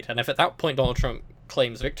the lead, and if at that point Donald Trump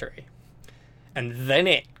claims victory, and then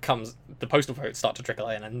the postal votes start to trickle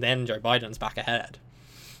in, and then Joe Biden's back ahead,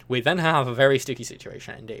 we then have a very sticky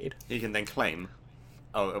situation indeed. He can then claim,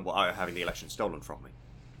 having the election stolen from me.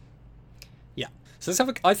 Yeah. So let's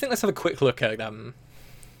have a quick look at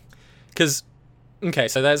because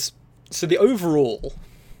so the overall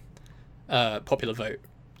popular vote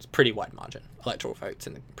is pretty wide margin. Electoral votes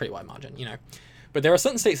in a pretty wide margin, But there are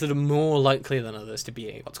certain states that are more likely than others to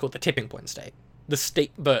be what's called the tipping point state. The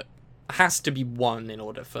state, but has to be won in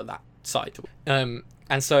order for that side to win.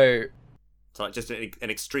 And so... So just an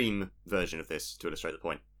extreme version of this to illustrate the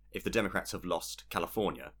point. If the Democrats have lost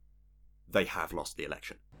California, they have lost the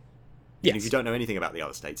election. Yes. And if you don't know anything about the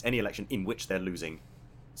other states, any election in which they're losing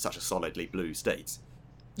such a solidly blue states,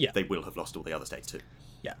 they will have lost all the other states too.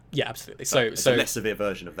 Yeah, absolutely. So it's a less severe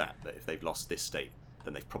version of that if they've lost this state,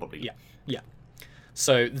 then they've probably... Yeah.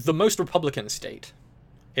 So the most Republican state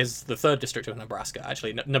is the 3rd district of Nebraska.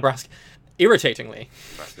 Actually, Nebraska, irritatingly,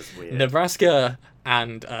 Nebraska's weird. Nebraska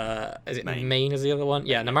and is it Maine. Maine is the other one?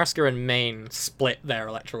 Yeah, Nebraska and Maine split their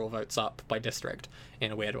electoral votes up by district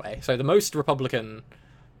in a weird way. So the most Republican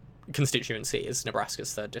constituency is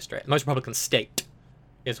Nebraska's 3rd district. The most Republican state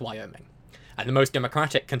is Wyoming, and the most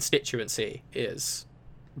Democratic constituency is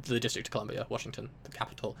the District of Columbia, Washington, the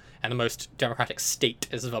capital, and the most Democratic state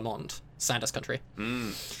is Vermont, Sanders country.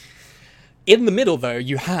 In the middle, though,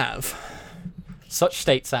 you have such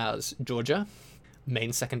states as Georgia,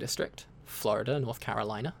 Maine 2nd District, Florida, North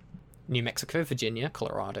Carolina, New Mexico, Virginia,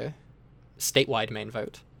 Colorado, statewide main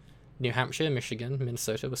vote, New Hampshire, Michigan,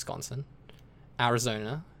 Minnesota, Wisconsin,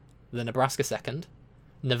 Arizona, the Nebraska 2nd,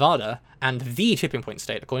 Nevada, and the tipping point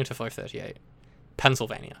state, according to 538,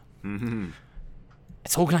 Pennsylvania. Mm-hmm.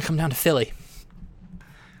 It's all going to come down to Philly.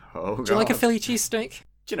 Oh, God. Do you like a Philly cheesesteak?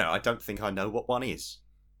 Do you know, I don't think I know what one is.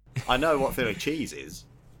 I know what Philly cheese is.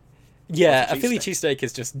 Yeah, What's a Philly cheesesteak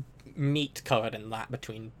is just meat covered in that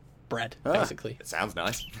between bread, basically. It sounds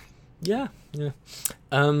nice. Yeah.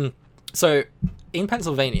 So, in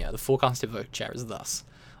Pennsylvania, the forecasted vote share is thus.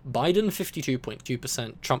 Biden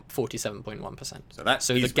 52.2%, Trump 47.1%.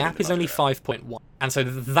 So the gap is only 5.1. And so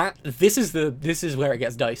this is where it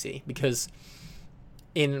gets dicey, because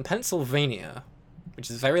in Pennsylvania,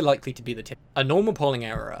 which is very likely to be the tip, a normal polling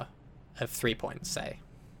error of 3 points, say,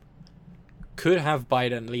 could have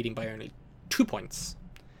Biden leading by only 2 points,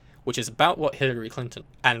 which is about what Hillary Clinton,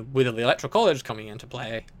 and with the Electoral College coming into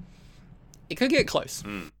play, it could get close.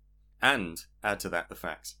 And add to that the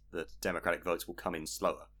fact that Democratic votes will come in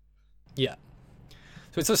slower. Yeah.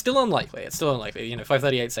 So it's still unlikely.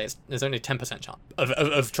 538 says there's only a 10% chance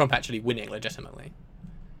of Trump actually winning legitimately.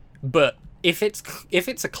 But if it's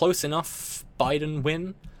a close enough Biden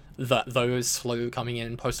win that those slow coming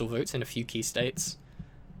in postal votes in a few key states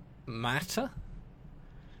matter,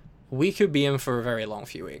 we could be in for a very long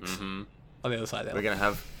few weeks. Mm-hmm. On the other side there. We're going to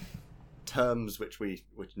have terms which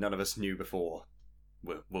none of us knew before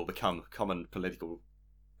will become common political.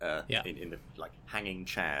 In the hanging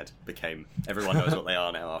Chad became, everyone knows what they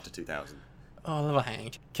are now after 2000. Oh, I love a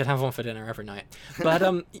hanging. Could have one for dinner every night.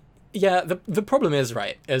 But yeah, the problem is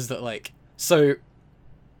that so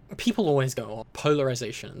people always go on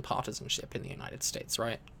polarization and partisanship in the United States,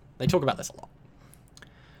 right? They talk about this a lot,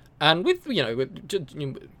 and with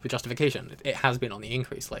justification, it has been on the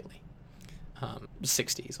increase lately.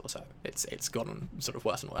 60s or so, it's gotten sort of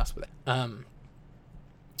worse and worse with it.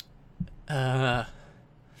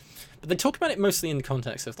 But they talk about it mostly in the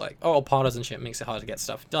context of partisanship makes it hard to get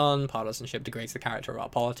stuff done, partisanship degrades the character of our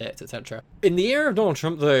politics, etc. In the era of Donald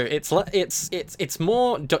Trump, though, it's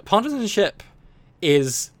more partisanship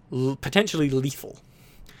is potentially lethal.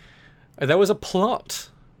 There was a plot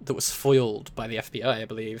that was foiled by the FBI, I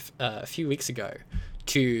believe, a few weeks ago,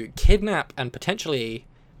 to kidnap and potentially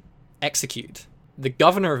execute the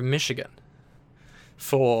governor of Michigan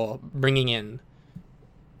for bringing in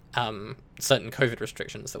certain COVID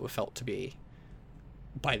restrictions that were felt to be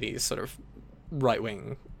by these sort of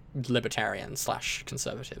right-wing libertarian /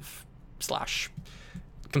 conservative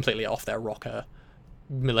 / completely off their rocker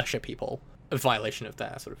militia people, a violation of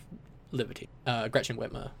their sort of liberty. Gretchen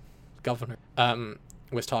Whitmer, governor,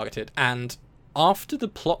 was targeted, and after the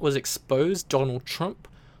plot was exposed, Donald Trump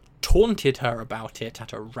taunted her about it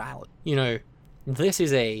at a rally. You know, this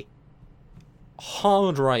is a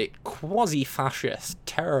hard-right, quasi-fascist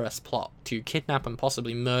terrorist plot to kidnap and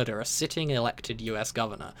possibly murder a sitting elected US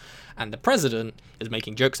governor, and the president is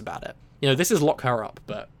making jokes about it. You know, this is lock her up,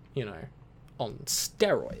 but, you know, on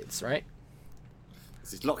steroids, right?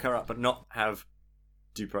 This is lock her up, but not have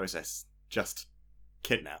due process. Just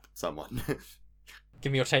kidnap someone.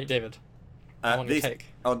 Give me your take, David. I want your take.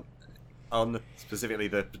 On specifically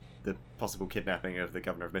the possible kidnapping of the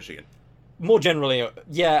governor of Michigan. More generally,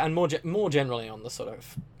 yeah, and more generally on the sort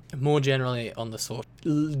of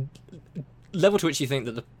level to which you think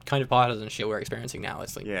that the kind of partisanship we're experiencing now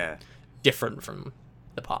is different from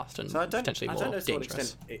the past and potentially more dangerous. To what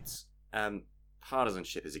extent it's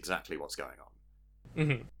partisanship is exactly what's going on.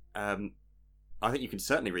 Mm-hmm. I think you can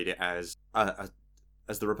certainly read it as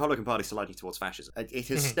the Republican Party sliding towards fascism. It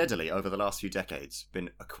has steadily, over the last few decades, been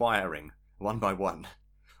acquiring, one by one,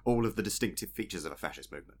 all of the distinctive features of a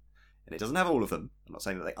fascist movement. And it doesn't have all of them. I'm not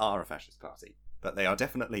saying that they are a fascist party, but they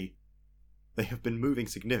have been moving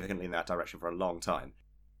significantly in that direction for a long time.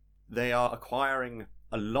 They are acquiring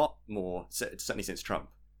a lot more, certainly since Trump,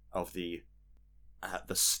 of the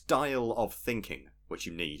style of thinking which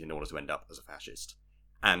you need in order to end up as a fascist.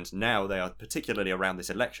 And now they are, particularly around this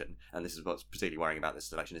election, and this is what's particularly worrying about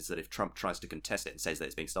this election, is that if Trump tries to contest it and says that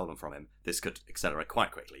it's being stolen from him, this could accelerate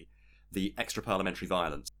quite quickly. The extra-parliamentary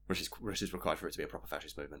violence, which is required for it to be a proper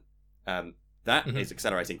fascist movement, that is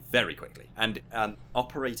accelerating very quickly. And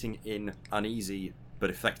operating in uneasy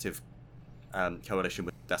but effective coalition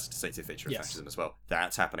with that's a distinctive feature of fascism as well.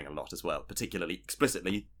 That's happening a lot as well, particularly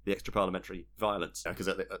explicitly the extra-parliamentary violence, because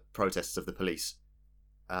at the protests of the police,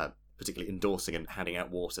 particularly endorsing and handing out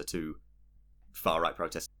water to far-right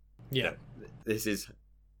protests. Yeah. This is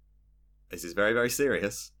very, very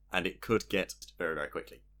serious, and it could get very, very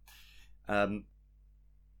quickly.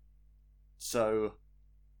 So,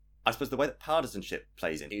 I suppose the way that partisanship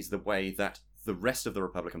plays in is the way that the rest of the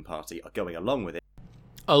Republican Party are going along with it.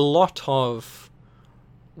 A lot of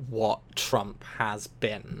what Trump has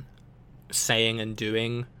been saying and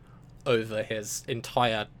doing over his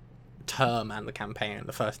entire term and the campaign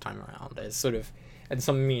the first time around is sort of, in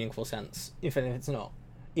some meaningful sense, even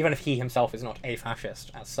if he himself is not a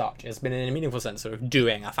fascist as such, has been in a meaningful sense sort of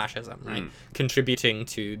doing a fascism, right? Contributing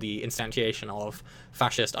to the instantiation of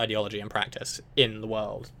fascist ideology and practice in the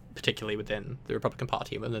world, particularly within the Republican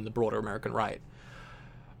Party, within the broader American right.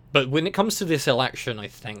 But when it comes to this election, I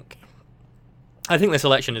think this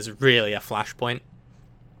election is really a flashpoint.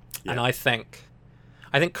 Yeah. And I think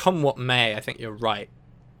come what may, I think you're right.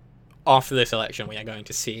 After this election, we are going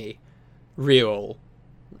to see real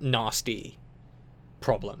nasty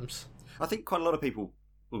problems. I think quite a lot of people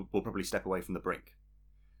will probably step away from the brink.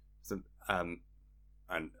 So, and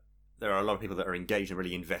there are a lot of people that are engaged and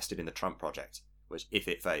really invested in the Trump project, which, if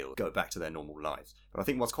it fails, go back to their normal lives. But I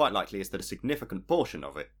think what's quite likely is that a significant portion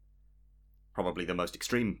of it, probably the most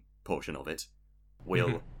extreme portion of it,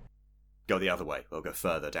 will go the other way. They'll go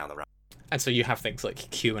further down the road. And so you have things like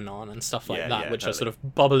QAnon and stuff like that, which are sort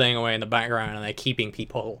of bubbling away in the background, and they're keeping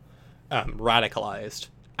people radicalized.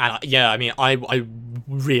 And I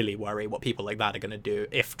really worry what people like that are going to do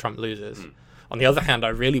if Trump loses. On the other hand, I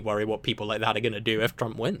really worry what people like that are going to do if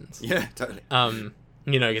Trump wins. Yeah, totally.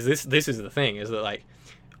 Because this is the thing, is that, like,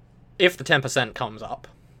 if the 10% comes up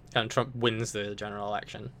and Trump wins the general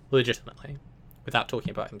election legitimately, without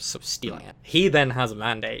talking about him sort of stealing it, he then has a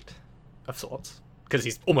mandate of sorts. Because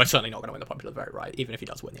he's almost certainly not going to win the popular vote, right? Even if he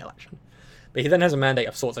does win the election. But he then has a mandate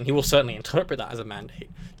of sorts, and he will certainly interpret that as a mandate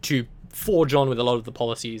to forge on with a lot of the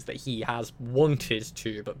policies that he has wanted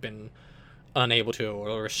to, but been unable to,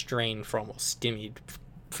 or restrained from, or stymied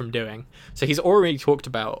from doing. So he's already talked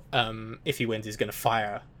about, if he wins, he's going to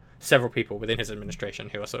fire several people within his administration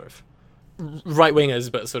who are sort of right-wingers,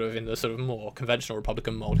 but sort of in the sort of more conventional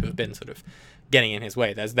Republican mold, who have been sort of getting in his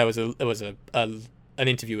way. There was an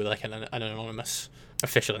interview with like an anonymous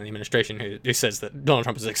official in the administration who says that Donald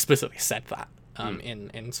Trump has explicitly said that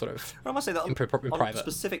in sort of I must say that in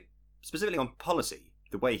private. Specifically on policy,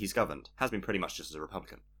 the way he's governed has been pretty much just as a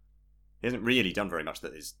Republican. He hasn't really done very much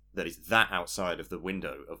that is that outside of the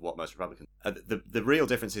window of what most Republicans. The real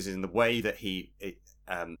difference is in the way that the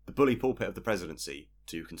bully pulpit of the presidency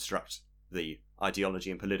to construct the ideology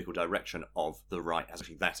and political direction of the right as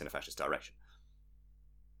actually that in a fascist direction.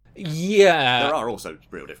 Yeah. There are also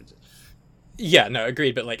real differences. Yeah, no,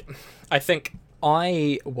 agreed. But like, I think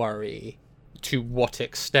I worry to what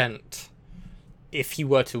extent if he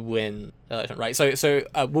were to win election, right? So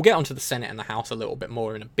we'll get onto the Senate and the House a little bit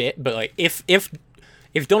more in a bit. But like, if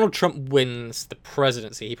Donald Trump wins the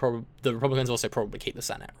presidency, the Republicans also probably keep the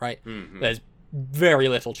Senate, right? Mm-hmm. There's very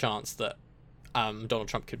little chance that Donald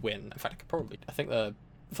Trump could win. In fact, I think the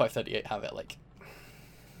 538 have it like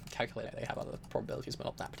calculated. They have other probabilities, but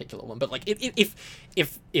not that particular one. But like,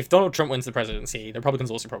 if Donald Trump wins the presidency, the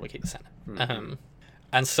Republicans also probably keep the Senate. Mm-hmm.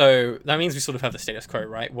 And so that means we sort of have the status quo,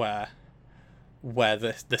 right, where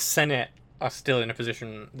the Senate are still in a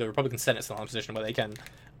position, the Republican Senate's still in a position where they can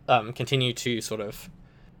continue to sort of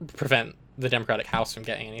prevent the Democratic House from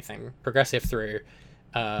getting anything progressive through,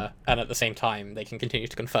 and at the same time they can continue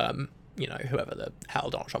to confirm, whoever the hell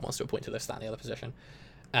Donald Trump wants to appoint to this, that, and the other position.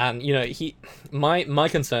 And my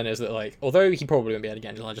concern is that, like, although he probably won't be able to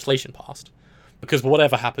get any legislation passed, because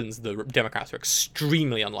whatever happens, the Democrats are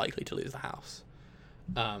extremely unlikely to lose the House.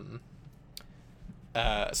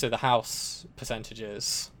 So the House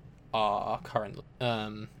percentages are currently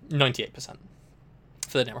 98%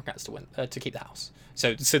 for the Democrats to win, to keep the House.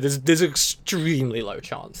 So there's an extremely low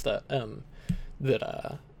chance that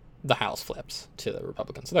the House flips to the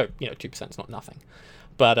Republicans. Though 2% is not nothing,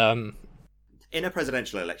 but in a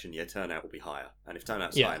presidential election, turnout will be higher, and if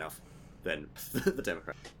turnout's high enough, then the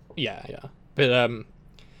Democrats. Yeah, but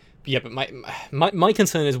my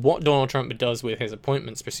concern is what Donald Trump does with his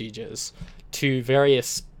appointments procedures to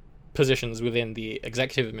various positions within the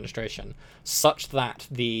executive administration, such that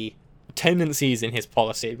the tendencies in his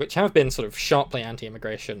policy, which have been sort of sharply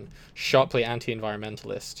anti-immigration, sharply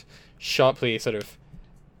anti-environmentalist, sharply sort of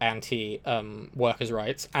anti-workers'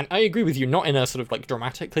 rights, and I agree with you, not in a sort of like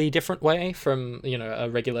dramatically different way from a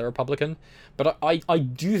regular Republican, but I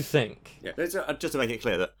do think just to make it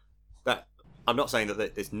clear that I'm not saying that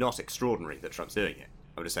it's not extraordinary that Trump's doing it.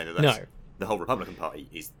 I'm just saying that the whole Republican Party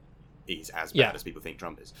is as bad as people think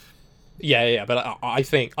Trump is. Yeah, but I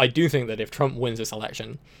do think that if Trump wins this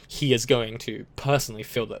election, he is going to personally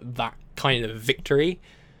feel that kind of victory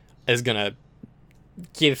is going to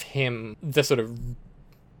give him the sort of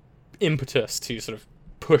impetus to sort of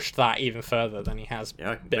push that even further than he has been.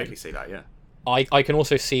 Yeah, I can completely see that, yeah. I can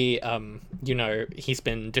also see, he's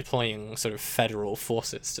been deploying sort of federal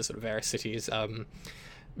forces to sort of various cities,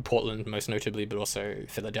 Portland most notably, but also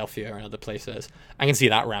Philadelphia and other places. I can see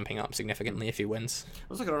that ramping up significantly if he wins.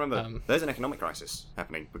 I also got to remember, there's an economic crisis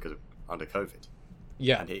happening under COVID.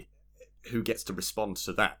 Yeah. And who gets to respond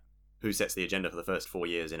to that? Who sets the agenda for the first 4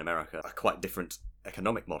 years in America? A quite different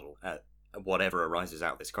economic model at whatever arises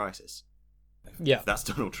out of this crisis. Yeah. If that's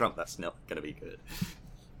Donald Trump, that's not going to be good.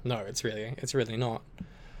 No, it's really not.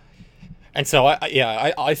 And so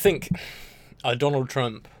I think Donald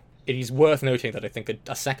Trump. It is worth noting that I think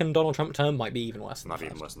a second Donald Trump term might be even worse. Might be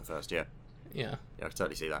even worse than the first. Yeah. Yeah. Yeah, I can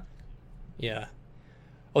totally see that. Yeah.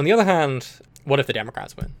 On the other hand, what if the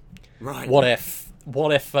Democrats win? Right. What if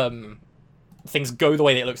things go the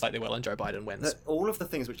way that it looks like they will and Joe Biden wins? All of the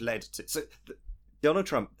things which led to Donald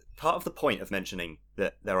Trump. Part of the point of mentioning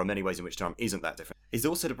that there are many ways in which Trump isn't that different is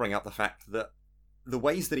also to bring up the fact that the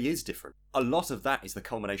ways that he is different, a lot of that is the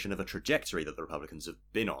culmination of a trajectory that the Republicans have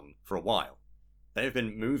been on for a while. They have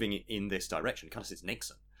been moving in this direction, kind of since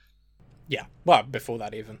Nixon. Yeah, well, before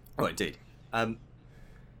that even. Oh, indeed.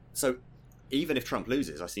 So, even if Trump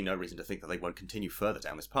loses, I see no reason to think that they won't continue further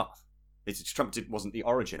down this path. Trump wasn't the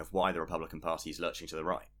origin of why the Republican Party is lurching to the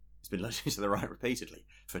right. It's been lurching to the right repeatedly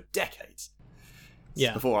for decades.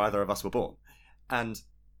 Yeah. Before either of us were born. And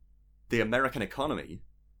the American economy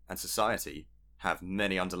and society have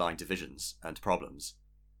many underlying divisions and problems,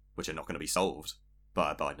 which are not going to be solved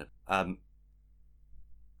by Biden.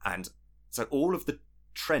 And so all of the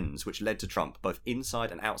trends which led to Trump, both inside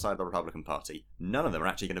and outside the Republican Party, none of them are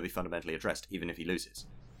actually going to be fundamentally addressed, even if he loses.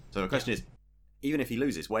 So the question is, even if he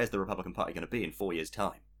loses, where's the Republican Party going to be in 4 years'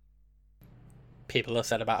 time? People have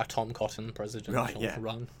said about a Tom Cotton presidential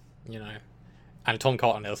run, And Tom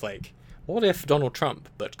Cotton is like, what if Donald Trump,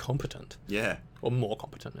 but competent? Yeah. Or more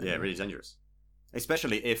competent. Yeah, really dangerous.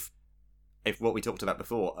 Especially if what we talked about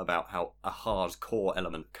before, about how a hardcore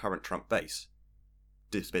element, current Trump base,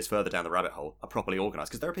 disappears further down the rabbit hole, are properly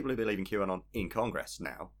organised. Because there are people who believe in QAnon in Congress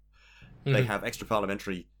now. Mm-hmm. They have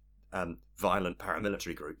extra-parliamentary, violent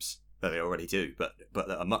paramilitary groups that they already do, but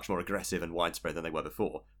that are much more aggressive and widespread than they were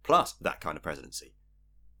before. Plus, that kind of presidency.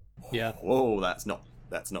 Yeah. Whoa, that's not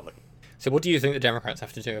looking. So what do you think the Democrats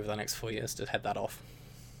have to do over the next 4 years to head that off?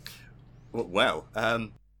 Well,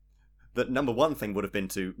 the number one thing would have been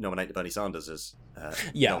to nominate Bernie Sanders as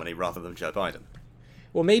nominee rather than Joe Biden.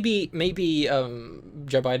 Well, maybe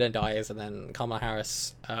Joe Biden dies and then Kamala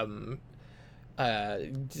Harris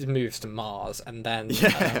moves to Mars, and then Bernie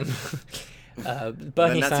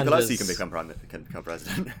Nancy Sanders Pelosi can become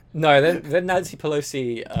president. No, then Nancy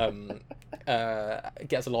Pelosi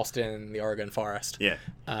gets lost in the Oregon forest. Yeah.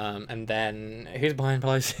 And then who's behind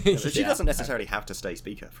Pelosi? Yeah, but she doesn't necessarily have to stay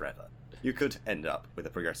Speaker forever. You could end up with a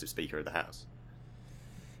progressive Speaker of the House.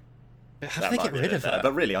 How do they get rid of her?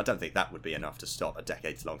 But really, I don't think that would be enough to stop a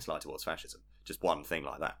decades-long slide towards fascism. Just one thing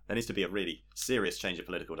like that. There needs to be a really serious change of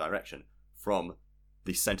political direction from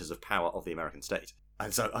the centres of power of the American state.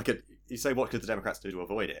 And so you say, what could the Democrats do to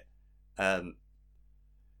avoid it?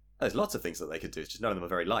 There's lots of things that they could do. It's just none of them are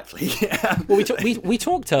very likely. Well, we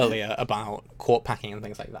talked earlier about court packing and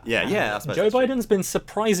things like that. Yeah. I suppose Joe Biden's been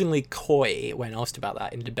surprisingly coy when asked about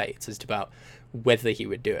that in debates as to about whether he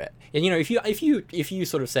would do it. And if you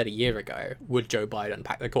sort of said a year ago, would Joe Biden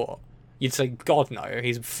pack the court? You'd say, God no,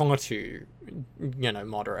 he's far too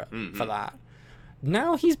moderate for that.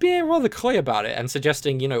 Now he's being rather coy about it and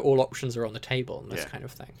suggesting, all options are on the table and this kind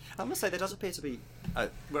of thing. I must say, there does appear to be...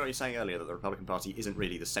 what were you saying earlier, that the Republican Party isn't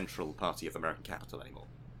really the central party of American capital anymore?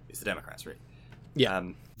 It's the Democrats, really. Yeah.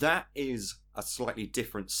 That is a slightly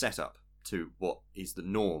different setup to what is the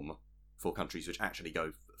norm for countries which actually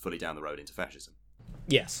go fully down the road into fascism.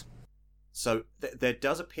 Yes. So there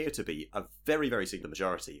does appear to be a very, very significant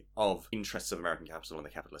majority of interests of American capital and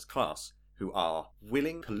the capitalist class who are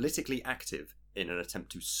willing, politically active in an attempt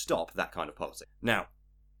to stop that kind of politics. Now,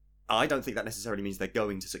 I don't think that necessarily means they're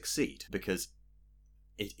going to succeed, because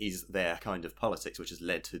it is their kind of politics which has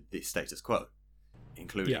led to this status quo,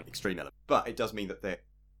 including extreme elements. But it does mean that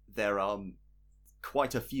there are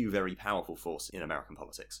quite a few very powerful forces in American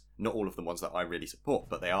politics. Not all of them ones that I really support,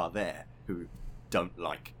 but they are there who don't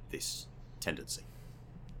like this tendency.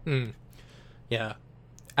 Yeah.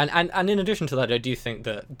 And in addition to that, I do think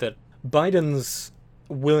that Biden's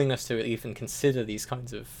willingness to even consider these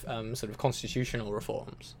kinds of sort of constitutional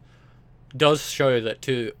reforms does show that,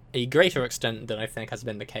 to a greater extent than I think has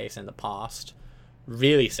been the case in the past,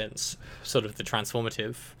 really since sort of the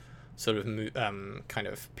transformative sort of kind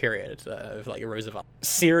of period of like Roosevelt,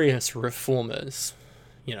 serious reformers,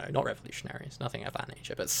 not revolutionaries, nothing of that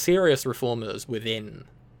nature, but serious reformers within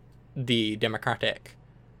the Democratic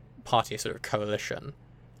Party sort of coalition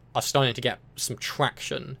are starting to get some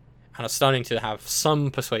traction and are starting to have some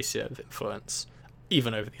persuasive influence,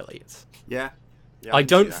 even over the elites. Yeah, I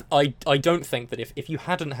don't think that if you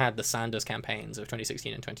hadn't had the Sanders campaigns of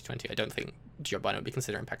 2016 and 2020, I don't think Joe Biden would be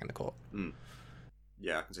considering packing the court.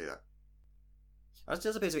 Yeah, I can see that. It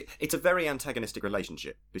does appear to be, it's a very antagonistic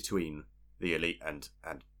relationship between the elite and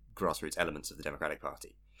grassroots elements of the Democratic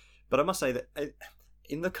Party. But I must say that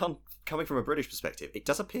coming from a British perspective, it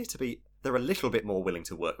does appear to be they're a little bit more willing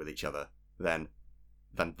to work with each other than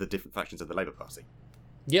the different factions of the Labour Party.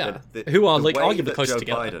 Yeah, who are like arguably close Joe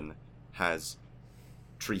together. Biden has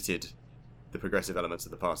treated the progressive elements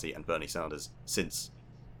of the party and Bernie Sanders since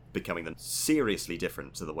becoming them seriously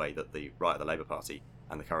different to the way that the right of the Labour Party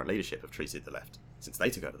and the current leadership have treated the left since they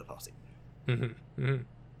took over the party.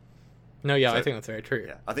 No, yeah, so, I think that's very true.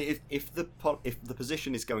 Yeah, I think if the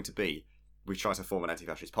position is going to be we try to form an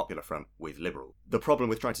anti-fascist popular front with liberal, the problem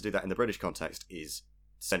with trying to do that in the British context is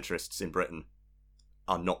centrists in Britain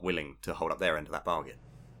are not willing to hold up their end of that bargain.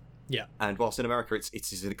 Yeah. And whilst in America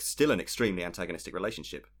it's still an extremely antagonistic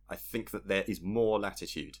relationship, I think that there is more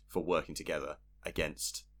latitude for working together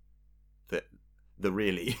against the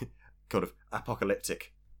really kind of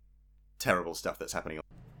apocalyptic, terrible stuff that's happening.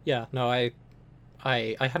 Yeah, no, I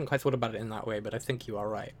hadn't quite thought about it in that way, but I think you are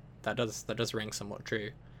right. That does ring somewhat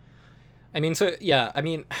true.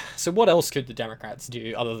 So what else could the Democrats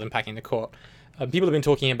do other than packing the court? People have been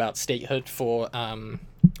talking about statehood for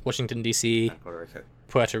Washington, D.C., and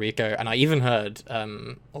Puerto Rico, and I even heard,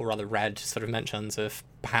 or rather read, sort of mentions of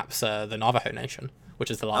perhaps the Navajo Nation,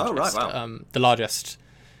 which is the largest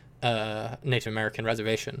Native American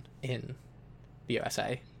reservation in the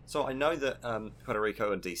USA. So I know that Puerto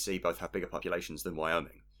Rico and D.C. both have bigger populations than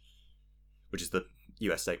Wyoming, which is the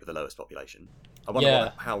US state with the lowest population. I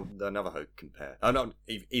wonder how the Navajo compare.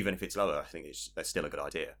 Even if it's lower, I think that's still a good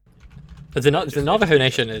idea. But the Navajo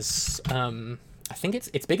Nation is, I think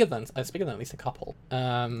it's bigger than at least a couple.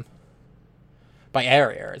 By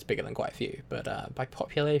area, it's bigger than quite a few, but by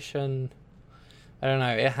population, I don't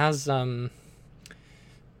know. It has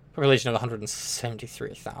population of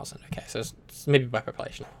 173,000. Okay, so it's maybe by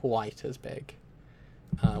population quite as big.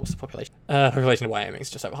 What's the population? Population of Wyoming is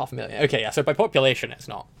just over 500,000. Okay, yeah. So by population, it's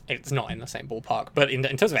not in the same ballpark. But in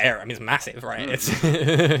terms of area, I mean, it's massive, right?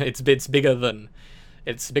 It's bigger than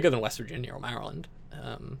West Virginia or Maryland,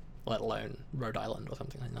 let alone Rhode Island or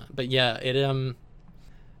something like that. But yeah,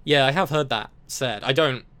 yeah, I have heard that said. I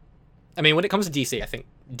mean, when it comes to DC, I think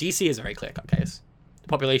DC is a very clear-cut case. The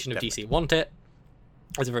population of DC want it.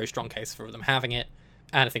 There's a very strong case for them having it,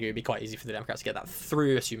 and I think it would be quite easy for the Democrats to get that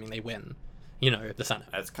through, assuming they win, the Senate.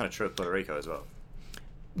 That's kind of true of Puerto Rico as well.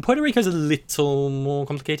 Puerto Rico is a little more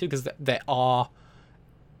complicated because there are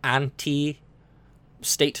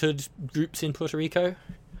anti-statehood groups in Puerto Rico.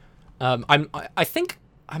 I'm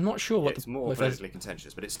not sure what it's more politically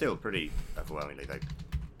contentious, but it's still pretty overwhelmingly.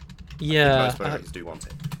 Yeah, most Puerto Ricans do want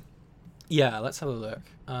it. Yeah, let's have a look.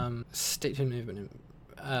 Statehood movement.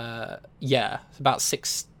 Yeah, it's about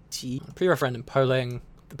 60 pre-referendum polling.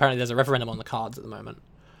 Apparently, there's a referendum on the cards at the moment,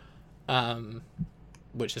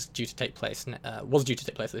 which is due to take place. Was due to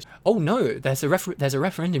take place this. Oh no, there's a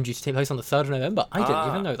referendum due to take place on the 3rd of November. I didn't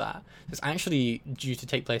even know that. It's actually due to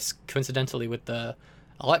take place coincidentally with the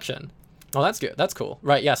election. Oh, that's good. That's cool.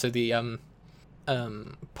 Right? Yeah. So the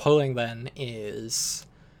polling then is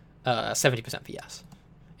 70% for yes.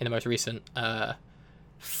 In the most recent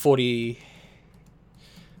 40.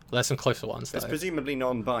 Well, there's some closer ones. It's presumably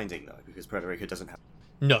non-binding though, because Puerto Rico doesn't have.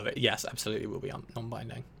 No, yes, absolutely will be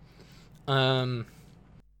non-binding.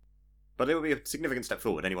 But it will be a significant step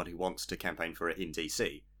forward. Anyone who wants to campaign for it in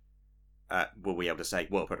DC will be able to say,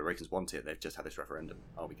 "Well, Puerto Ricans want it. They've just had this referendum.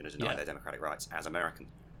 Are we going to deny their democratic rights as Americans?"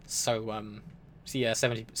 So yeah,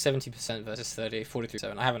 70% versus 30,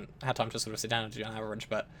 43%. I haven't had time to sort of sit down and do an average,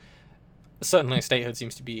 but certainly statehood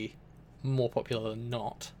seems to be more popular than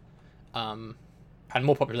not, and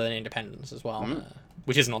more popular than independence as well,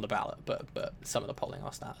 which isn't on the ballot, but some of the polling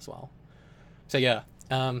asked that as well. So yeah,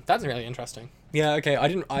 that's really interesting. Yeah, okay,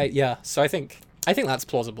 so I think that's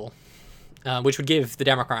plausible, which would give the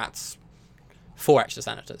Democrats 4 extra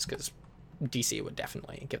senators, because DC would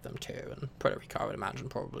definitely give them 2, and Puerto Rico, I would imagine,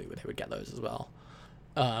 probably they would get those as well,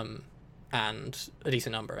 and a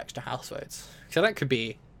decent number of extra House votes. So that could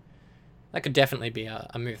definitely be a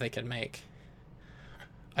move they could make.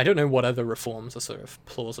 I don't know what other reforms are sort of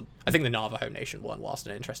plausible. I think the Navajo Nation one, whilst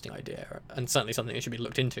an interesting idea, and certainly something that should be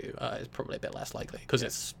looked into, is probably a bit less likely, because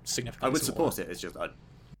it's significantly I would smaller. support it, it's just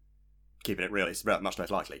keeping it real, it's much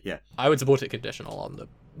less likely, yeah. I would support it conditional on the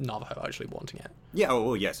Navajo actually wanting it.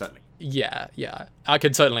 Yeah, yeah, certainly. Yeah. I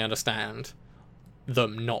could certainly understand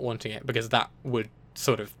them not wanting it, because that would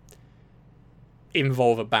sort of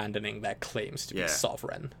involve abandoning their claims to be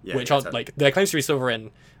sovereign, which are like their claims to be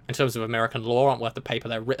sovereign in terms of American law aren't worth the paper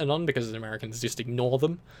they're written on, because the Americans just ignore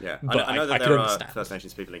them. Yeah, but I know that there are First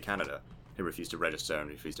Nations people in Canada who refuse to register and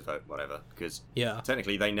refuse to vote, whatever, because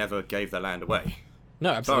technically they never gave their land away. No,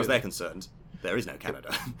 absolutely. As far as they're concerned, there is no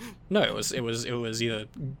Canada. No, it was either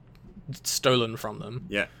stolen from them,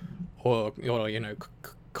 or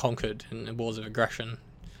conquered in wars of aggression,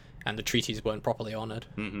 and the treaties weren't properly honoured.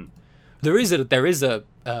 Mm-hmm. There is a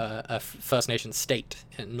First Nation state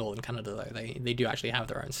in northern Canada, though. They do actually have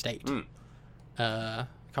their own state. I can't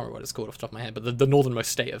remember what it's called off the top of my head, but the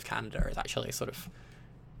northernmost state of Canada is actually sort of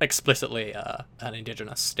explicitly an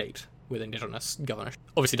indigenous state with indigenous governors.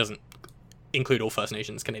 Obviously doesn't include all First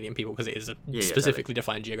Nations Canadian people, because it is a specifically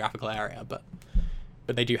defined geographical area, but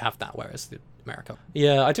they do have that, whereas America.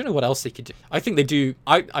 Yeah, I don't know what else they could do. I think they do.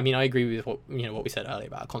 I mean, I agree with what we said earlier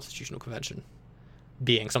about a constitutional convention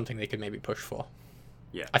being something they could maybe push for.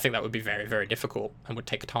 Yeah. I think that would be very, very difficult and would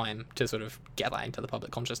take time to sort of get that into the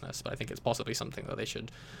public consciousness, but I think it's possibly something that they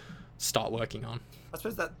should start working on. I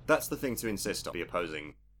suppose that's the thing to insist on, the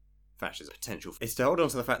opposing fascism potential, is to hold on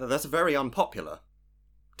to the fact that that's a very unpopular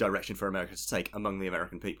direction for America to take among the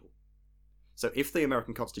American people. So if the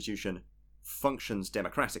American Constitution functions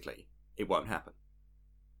democratically, it won't happen.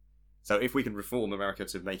 So if we can reform America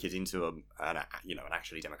to make it into an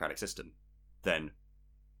actually democratic system, then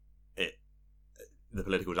the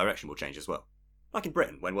political direction will change as well. Like in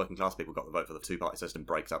Britain, when working class people got the vote for the 2-party system,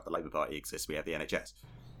 breaks up, the Labour Party exists, we have the NHS.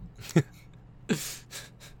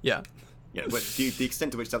 Yeah. The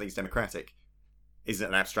extent to which something is democratic isn't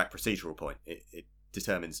an abstract procedural point. It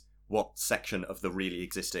determines what section of the really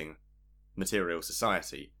existing material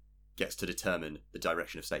society gets to determine the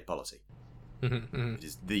direction of state policy. Mm-hmm, mm-hmm. It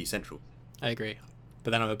is the central. I agree.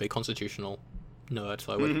 But then I'm a big constitutional nerd,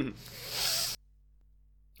 so I wouldn't.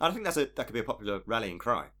 I think that could be a popular rallying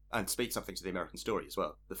cry, and speak something to the American story as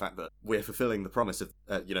well. The fact that we're fulfilling the promise of,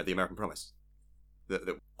 the American promise, that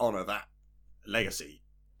honour that legacy,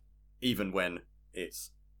 even when it's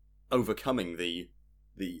overcoming the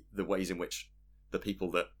ways in which the people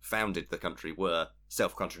that founded the country were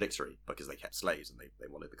self-contradictory because they kept slaves and they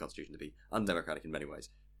wanted the Constitution to be undemocratic in many ways.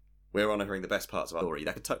 We're honouring the best parts of our story.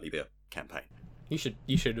 That could totally be a campaign. You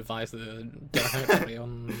should advise the Democratic Party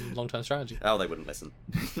on long-term strategy. Oh, they wouldn't listen.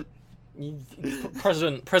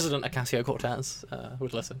 President Ocasio-Cortez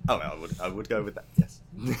would listen. Oh, I would go with that. Yes.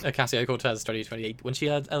 Ocasio-Cortez 2028. When she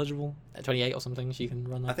eligible at 28 or something, she can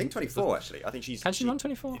run. I think 24 actually. I think Can she run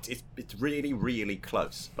 24? It's really really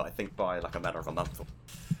close, but I think by like a matter of a month.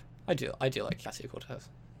 I do like Ocasio-Cortez.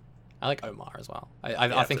 I like Omar as well.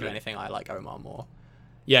 I think if anything, I like Omar more.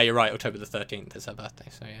 Yeah, you're right. October the 13th is her birthday,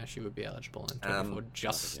 so yeah, she would be eligible in 24.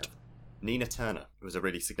 Nina Turner was a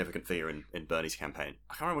really significant figure in Bernie's campaign.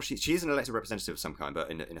 I can't remember what she is an elected representative of some kind,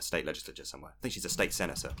 but in a state legislature somewhere. I think she's a state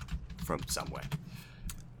senator from somewhere.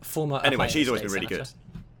 Anyway, she's always been really good.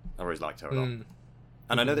 I've always liked her a lot.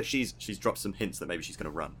 And I know that she's dropped some hints that maybe she's going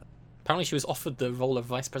to run. Apparently she was offered the role of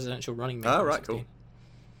vice presidential running mate. Oh, right, cool.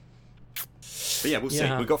 But yeah, we'll see.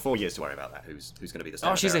 We've got 4 years to worry about that. Who's going to be the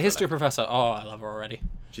senator? Oh, she's a history professor. Oh, I love her already.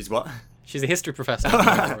 She's what? She's a history professor. I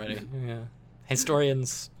love her already. Yeah.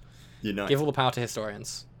 Historians. Unite. Give all the power to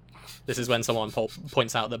historians. This is when someone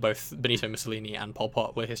points out that both Benito Mussolini and Pol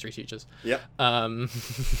Pot were history teachers. Yep. Yeah,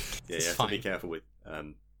 so be careful with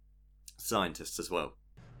scientists as well.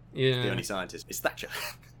 Yeah. The only scientist is Thatcher.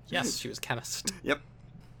 Yes, she was a chemist. Yep.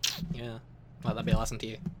 Yeah. Let that be a lesson to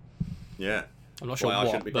you. Yeah. I'm not sure why what, I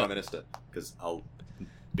shouldn't be Prime Minister, because I'll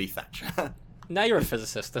be Thatcher. Now you're a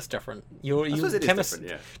physicist. That's different.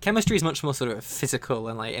 Chemistry is much more sort of physical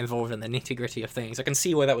and like involved in the nitty gritty of things. I can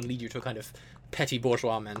see where that would lead you to a kind of petty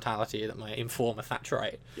bourgeois mentality that might inform a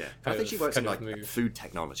Thatcherite. Yeah, I think she works in like food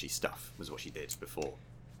technology stuff. Was what she did before.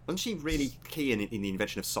 Wasn't she really key in the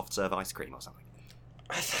invention of soft serve ice cream or something?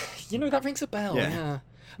 You know, that rings a bell. Yeah.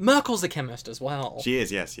 Merkel's a chemist as well. She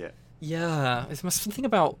is. Yes. Yeah. Yeah. It's something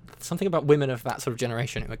about women of that sort of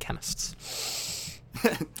generation who are chemists.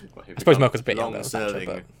 I suppose Merkel's a bit younger.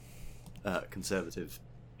 Long-serving conservative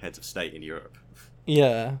heads of state in Europe.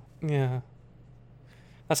 Yeah.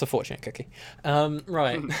 That's a fortunate cookie.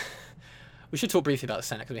 Right. We should talk briefly about the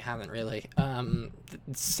Senate because we haven't really.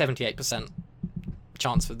 78%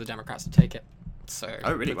 chance for the Democrats to take it. So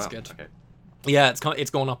oh, really? That's wow. good. Okay. Yeah, it's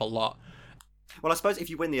gone up a lot. Well, I suppose if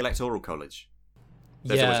you win the Electoral College,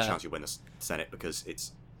 there's always a chance you win the Senate because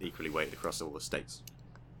it's equally weighted across all the states.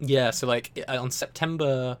 Yeah, so like on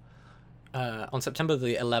September the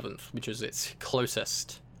 11th, which was its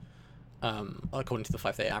closest, according to the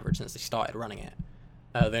 5-day average since they started running it,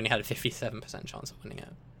 they only had a 57% chance of winning it,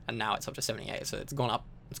 and now it's up to 78. So it's gone up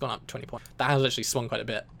 20 points. That has actually swung quite a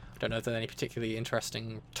bit. I don't know if there's any particularly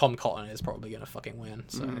interesting. Tom Cotton is probably going to fucking win.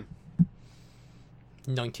 So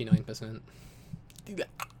 99%.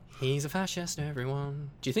 He's a fascist, everyone.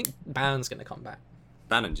 Do you think Bannon's going to come back?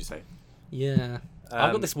 Bannon, did you say? Yeah.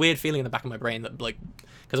 I've got this weird feeling in the back of my brain that, like,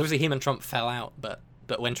 because obviously him and Trump fell out, but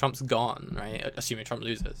when Trump's gone, right, assuming Trump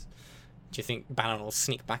loses, do you think Bannon will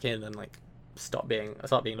sneak back in and, like, start being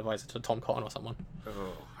advisor to Tom Cotton or someone?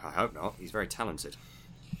 Oh, I hope not. He's very talented.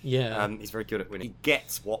 Yeah. He's very good at winning. He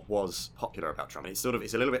gets what was popular about Trump, and it's a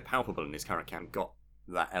little bit palpable in his current camp, got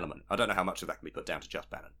that element. I don't know how much of that can be put down to just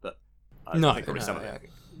Bannon, but I think probably some of it.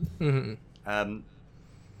 Mm-hmm.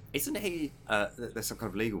 Isn't he? There's some kind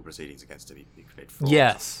of legal proceedings against him. He committed fraud.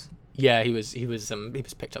 Yes. Yeah, he was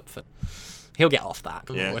picked up for. He'll get off that,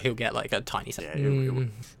 yeah. Or he'll get like a tiny. Yeah, he'll.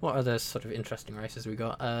 What other sort of interesting races we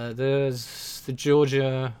got? There's the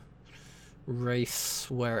Georgia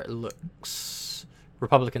race where it looks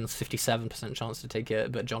Republicans 57% chance to take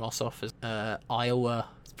it, but John Ossoff is Iowa.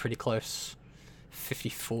 It's pretty close,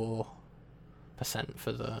 54%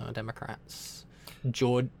 for the Democrats.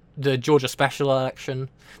 The Georgia special election,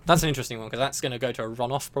 that's an interesting one because that's going to go to a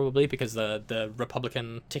runoff probably because the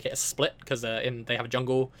Republican ticket is split because they have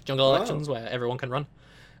jungle elections where everyone can run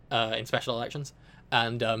in special elections,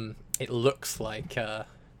 and it looks like that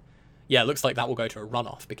will go to a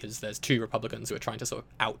runoff because there's two Republicans who are trying to sort of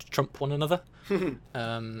out Trump one another.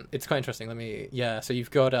 It's quite interesting. So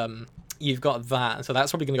you've got that, so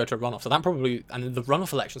that's probably going to go to a runoff. So that probably, and the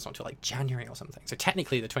runoff election's not until like January or something. So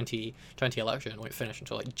technically, the 2020 election won't finish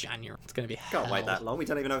until like January. It's going to be hell. Can't wait that long. We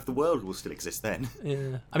don't even know if the world will still exist then.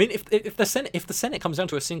 Yeah, I mean, if the Senate comes down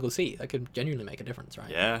to a single seat, that could genuinely make a difference,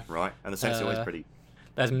 right? Yeah, right. And the Senate's always pretty.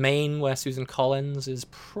 There's Maine, where Susan Collins is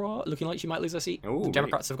looking like she might lose her seat. Ooh, the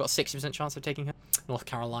Democrats have got 60% chance of taking her. North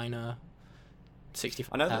Carolina, 65%.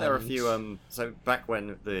 I know that there are a few. So back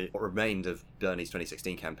when what remained of Bernie's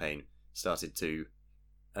 2016 campaign started to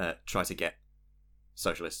try to get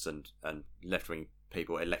socialists and left-wing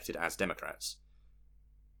people elected as Democrats,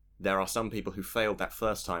 there are some people who failed that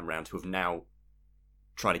first time round who have now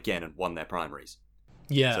tried again and won their primaries.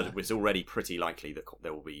 Yeah. So it's already pretty likely that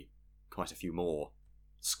there will be quite a few more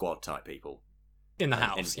squad-type people in the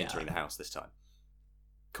House, entering the House this time.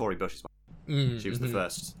 Cori Bush is she was the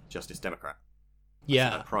first Justice Democrat.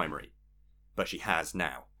 Yeah. In a primary. But she has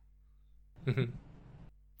now. Mm-hmm.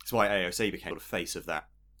 That's why AOC became the face of that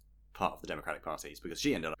part of the Democratic Party, is because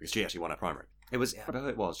she actually won her primary. It was.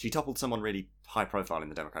 She toppled someone really high profile in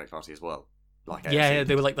the Democratic Party as well. Like AOC. Yeah,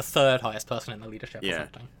 they were like the third highest person in the leadership or Yeah.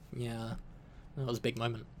 something. Yeah. That was a big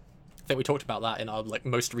moment. I think we talked about that in our like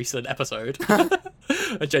most recent episode.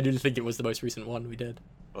 I genuinely think it was the most recent one we did.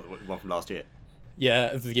 Well, the one from last year.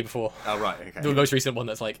 Yeah, the year before. Oh right, okay. The most recent one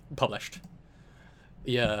that's like published.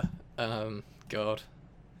 Yeah. God.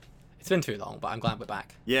 It's been too long, but I'm glad we're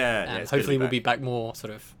back. Yeah, And it's good to hopefully be we'll back. be back more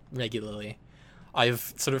sort of regularly.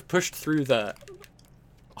 I've sort of pushed through the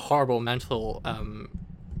horrible mental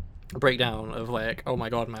breakdown of like, oh my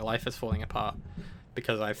god, my life is falling apart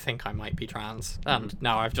because I think I might be trans, and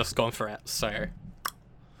now I've just gone for it. So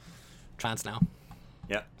trans now.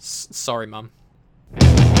 Yeah. Sorry, mum.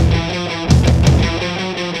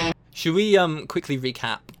 Should we quickly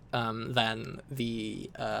recap then the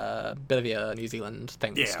Bolivia New Zealand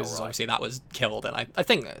things, Yeah, because alright. obviously that was killed, and I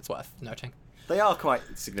think it's worth noting. They are quite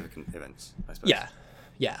significant events, I suppose.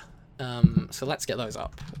 Yeah. So let's get those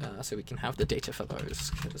up so we can have the data for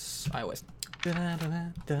those, because I always. It's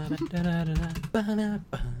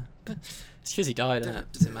because he died, isn't it?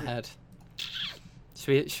 It's in my head.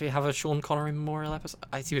 Should we have a Sean Connery memorial episode?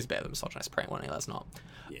 He was a bit of a misogynist praying one, let's not.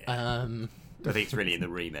 Yeah. I think it's really in the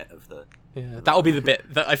remit of the. Yeah, that'll be the bit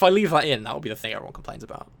that if I leave that in, that'll be the thing everyone complains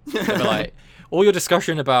about. They'll be like, all your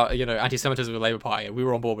discussion about anti-Semitism with the Labour Party, we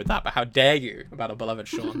were on board with that, but how dare you about our beloved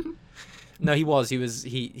Sean? No, he was a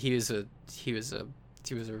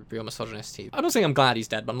real misogynist. I'm not saying I'm glad he's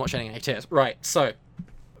dead, but I'm not shedding any tears. Right, so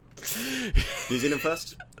New Zealand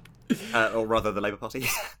first, or rather the Labour Party.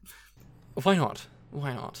 why not?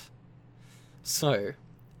 So.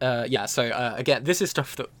 Again, this is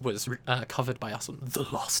stuff that was covered by us on the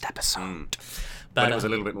last episode. But it was a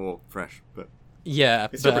little bit more fresh, but yeah,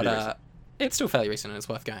 it's still pretty recent. It's still fairly recent and it's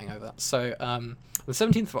worth going over. So, the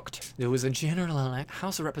 17th of October, there was a general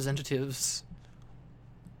House of Representatives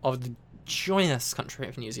of the joyous country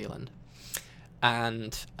of New Zealand.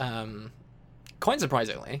 And, quite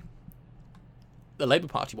surprisingly, the Labour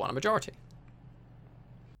Party won a majority.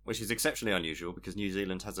 Which is exceptionally unusual because New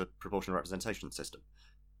Zealand has a proportional representation system.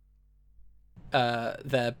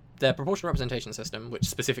 Their proportional representation system, which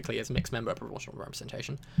specifically is mixed member proportional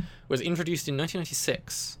representation, was introduced in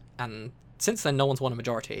 1996, and since then no one's won a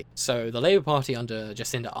majority. So the Labour Party under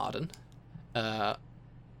Jacinda Ardern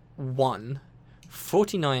won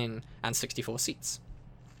 49 and 64 seats.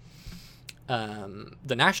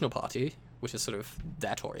 The National Party, which is sort of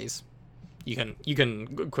their Tories, you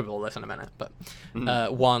can quibble this in a minute, but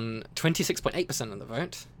won 26.8% of the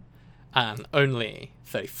vote and only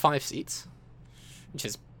 35 seats. Which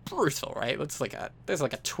is brutal, right? There's like a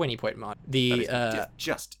 20-point margin. That is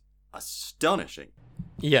just astonishing.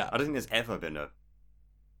 Yeah. I don't think there's ever been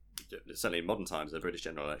certainly in modern times, a British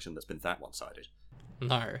general election that's been that one-sided.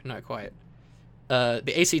 No, quite.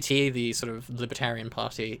 The ACT, the sort of Libertarian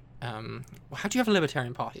Party. How do you have a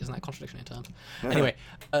Libertarian Party? Isn't that a contradiction in terms? Anyway,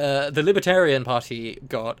 the Libertarian Party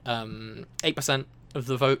got 8% of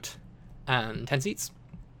the vote and 10 seats.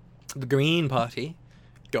 The Green Party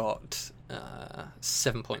got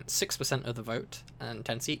 7.6% of the vote and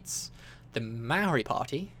 10 seats. The Maori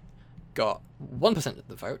Party got 1% of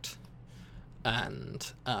the vote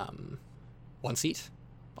and 1 seat.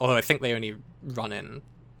 Although I think they only run in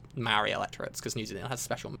Maori electorates because New Zealand has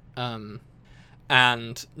special.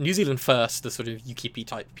 And New Zealand First, the sort of UKIP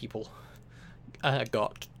type people,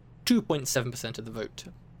 got 2.7% of the vote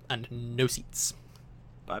and no seats.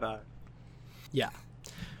 Bye-bye. Yeah.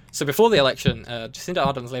 So before the election, Jacinda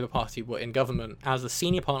Ardern's Labour Party were in government as the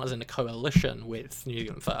senior partners in a coalition with New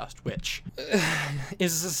Zealand First, which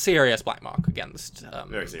is a serious black mark against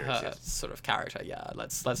Very serious, her yes. sort of character. Yeah,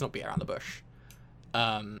 let's not beat around the bush.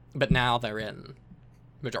 But now they're in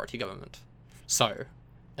majority government. So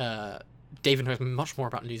David knows much more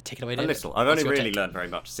about news. Take it away, A David. little. I've What's only your really take? learned very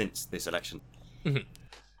much since this election. Mhm.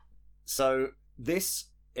 So this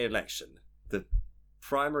election, the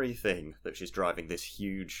primary thing that is driving this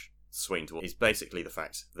huge swing toward is basically the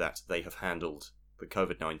fact that they have handled the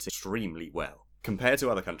COVID-19 extremely well. Compared to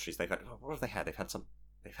other countries, they've had, what have they had?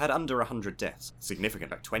 They've had under 100 deaths. Significant,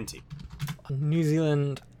 like 20. New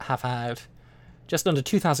Zealand have had just under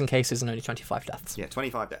 2,000 cases and only 25 deaths. Yeah,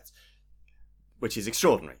 25 deaths. Which is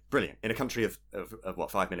extraordinary. Brilliant. In a country of what,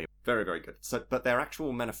 5 million? Very, very good. So, but their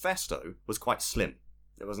actual manifesto was quite slim.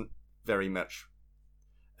 There wasn't very much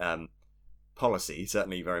policy,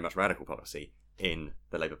 certainly very much radical policy, in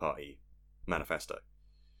the Labour Party manifesto.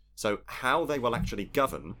 So how they will actually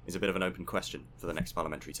govern is a bit of an open question for the next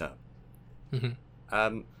parliamentary term.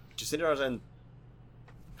 Jacinda Ardern,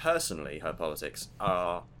 personally, her politics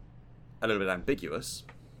are a little bit ambiguous.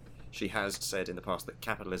 She has said in the past that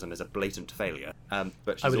capitalism is a blatant failure,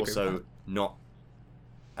 but she's also not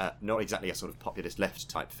exactly a sort of populist left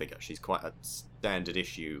type figure. She's quite a standard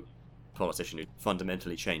issue politician who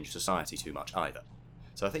fundamentally changed society too much either.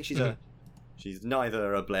 So I think she's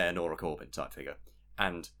neither a Blair nor a Corbyn type figure,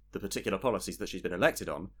 and the particular policies that she's been elected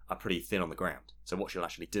on are pretty thin on the ground. So what she'll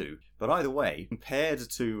actually do. But either way, compared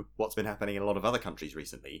to what's been happening in a lot of other countries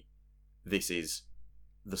recently, this is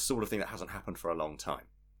the sort of thing that hasn't happened for a long time,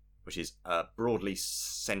 which is a broadly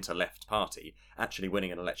centre-left party actually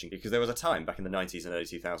winning an election. Because there was a time back in the 90s and early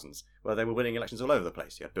 2000s where they were winning elections all over the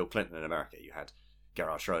place. You had Bill Clinton in America, you had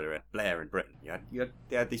Gerhard Schroeder and Blair in Britain, you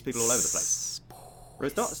had these people all over the place.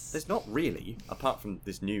 Whereas there's not really, apart from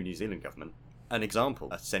this new Zealand government, an example,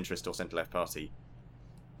 a centrist or centre-left party,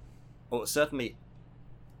 or certainly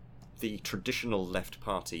the traditional left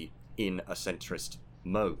party in a centrist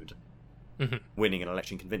mode, winning an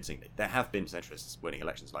election convincingly. There have been centrists winning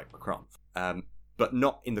elections like Macron, but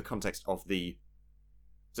not in the context of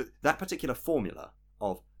that particular formula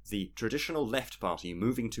of the traditional left party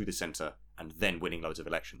moving to the centre and then winning loads of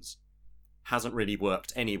elections hasn't really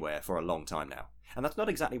worked anywhere for a long time now. And that's not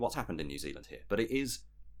exactly what's happened in New Zealand here, but it is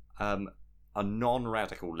a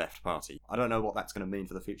non-radical left party. I don't know what that's going to mean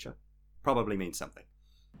for the future. Probably means something.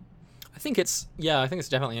 I think it's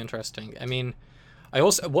definitely interesting. I mean,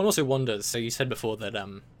 one also wonders. So you said before that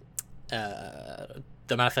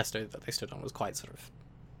the manifesto that they stood on was quite sort of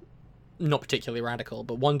not particularly radical,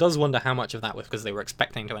 but one does wonder how much of that was because they were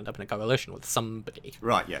expecting to end up in a coalition with somebody.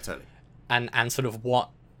 Right. Yeah. Totally. And sort of what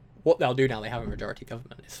they'll do now they have a majority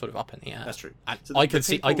government is sort of up in the air. That's true. And so I could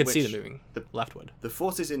see them moving leftward. The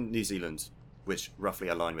forces in New Zealand, which roughly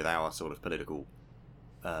align with our sort of political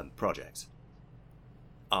project,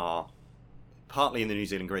 are partly in the New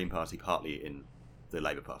Zealand Green Party, partly in the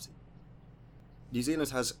Labour Party. New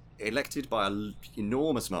Zealand has elected by an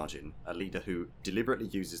enormous margin a leader who deliberately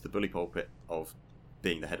uses the bully pulpit of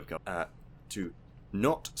being the head of government to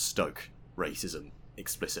not stoke racism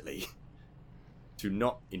explicitly, to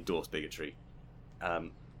not endorse bigotry,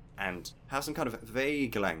 and have some kind of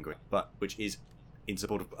vague language, but which is in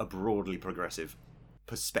support of a broadly progressive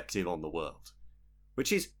perspective on the world,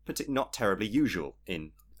 which is not terribly usual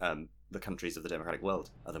in the countries of the democratic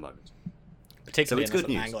world at the moment. Particularly so it's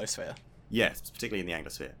in the good news. Anglosphere. Yes, particularly in the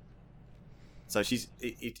Anglosphere. So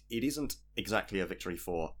it isn't exactly a victory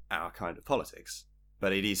for our kind of politics,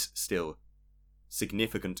 but it is still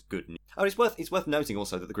significant good news. Oh, it's worth noting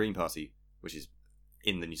also that the Green Party, which is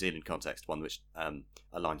in the New Zealand context, one which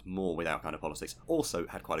aligns more with our kind of politics, also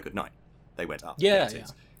had quite a good night. They went up. Yeah.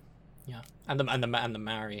 And the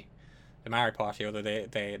Maori Party, although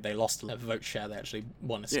they lost the vote share, they actually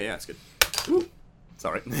won a seat. Yeah, that's good. Ooh.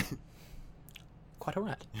 Sorry. Quite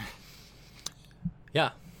alright.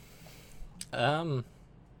 Yeah. I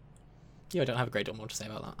don't have a great deal more to say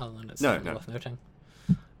about that, other than it's worth noting.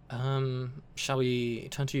 Shall we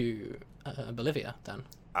turn to Bolivia then?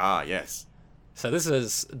 Ah, yes. So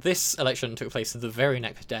this election took place the very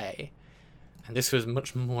next day, and this was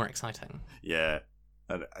much more exciting. Yeah,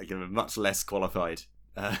 and I give a much less qualified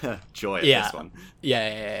joy at this one.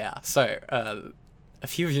 Yeah. So, a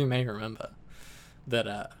few of you may remember that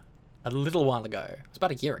a little while ago, it was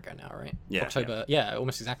about a year ago now, right? Yeah. October,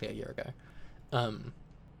 almost exactly a year ago.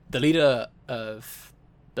 The leader of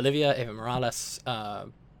Bolivia, Evo Morales,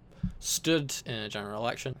 stood in a general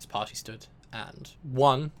election. His party stood and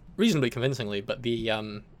won reasonably convincingly, but the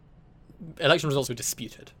election results were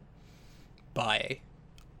disputed by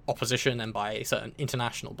opposition and by certain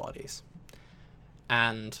international bodies.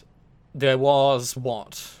 And there was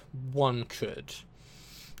what one could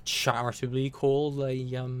charitably call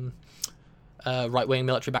a right-wing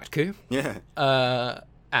military-backed coup. Yeah.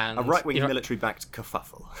 And a right-wing military-backed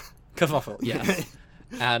kerfuffle. Kerfuffle, yes.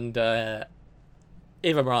 And Evo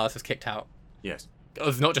Morales was kicked out. Yes.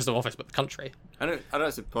 Of not just of office, but the country. I'd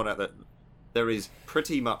like to point out that there is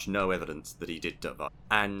pretty much no evidence that he did die.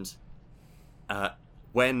 And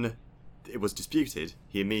when it was disputed,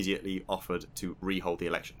 he immediately offered to rehold the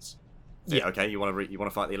elections. So, Yeah. Okay, you want to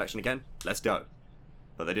fight the election again? Let's go.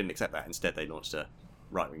 But they didn't accept that. Instead, they launched a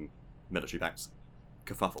right-wing military-backed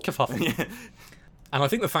kerfuffle. Yeah. And I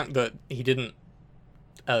think the fact that he didn't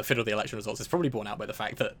fiddle the election results is probably borne out by the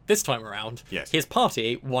fact that this time around, his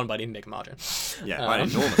party won by an big margin. Yeah, by an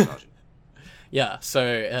enormous margin. Yeah,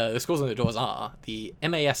 so the scores on the doors are the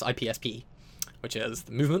MAS-IPSP which is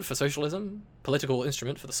the Movement for Socialism, political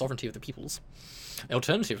instrument for the sovereignty of the peoples,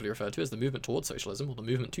 alternatively referred to as the Movement Towards Socialism or the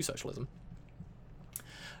Movement to Socialism,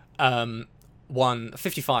 won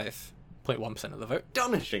 55.1% of the vote.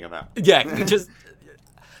 Astonishing amount. Yeah, just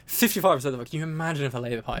 55% of the vote. Can you imagine if the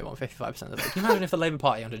Labour Party won 55% of the vote? Can you imagine if the Labour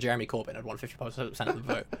Party under Jeremy Corbyn had won 55% of the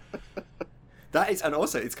vote? That is, and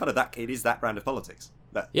also it's kind of that. It is that brand of politics.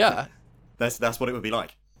 Yeah, that's what it would be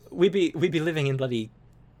like. we'd be living in bloody.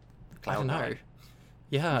 I don't know. Cloud nine.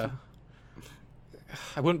 Yeah,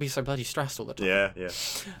 I wouldn't be so bloody stressed all the time.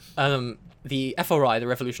 Yeah. The FRI, the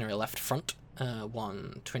Revolutionary Left Front,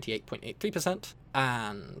 won 28.83%,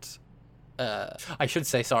 and I should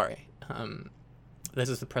say sorry. This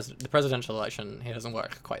is the presidential election. It doesn't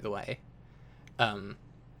work quite the way.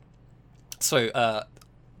 So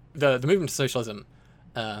the Movement to Socialism,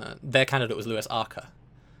 their candidate was Luis Arca,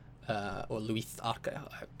 or Luis Arca.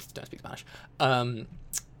 I don't speak Spanish.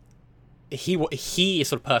 He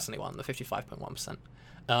sort of personally won the 55.1%,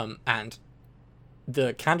 and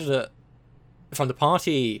the candidate from the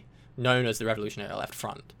party known as the Revolutionary Left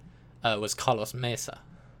Front was Carlos Mesa.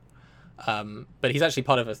 But he's actually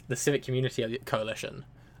part of the Civic Community Coalition,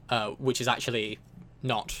 which is actually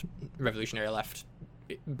not Revolutionary Left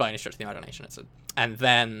by any stretch of the imagination. And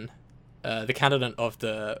then the candidate of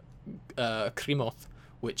the Krimoth,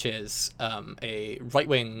 which is a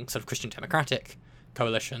right-wing sort of Christian democratic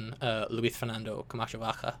coalition, Luis Fernando Camacho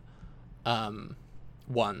Vaca,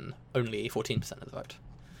 won only 14% of the vote.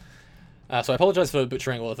 So I apologize for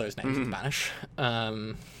butchering all of those names in Spanish,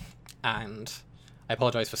 and I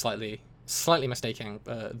apologize for slightly mistaking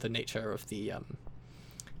the nature of the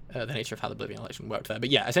nature of how the Bolivian election worked there.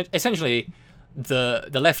 But yeah, essentially, the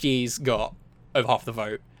lefties got over half the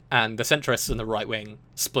vote, and the centrists and the right wing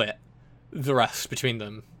split the rest between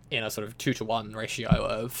them in a sort of 2-to-1 ratio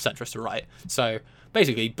of centrist to right. So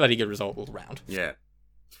basically, bloody good result all round. Yeah,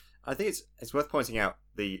 I think it's worth pointing out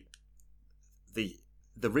the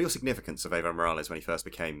real significance of Evo Morales when he first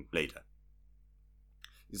became leader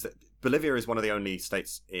is that Bolivia is one of the only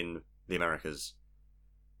states in the Americas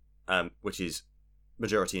which is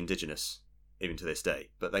majority indigenous even to this day,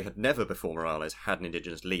 but they had never before Morales had an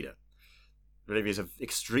indigenous leader. Bolivia is an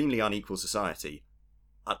extremely unequal society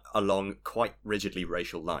along quite rigidly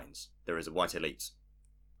racial lines. There is a white elite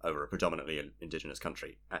over a predominantly indigenous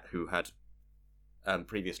country who had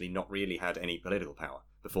previously not really had any political power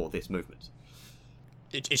before this movement.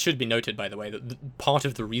 It should be noted, by the way, that part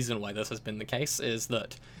of the reason why this has been the case is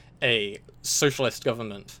that a socialist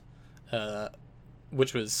government,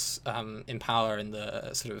 which was in power in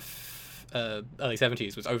the sort of early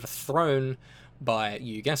 70s, was overthrown by,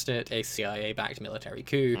 you guessed it, a CIA-backed military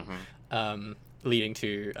coup, leading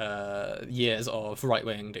to years of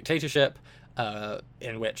right-wing dictatorship,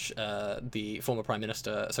 in which the former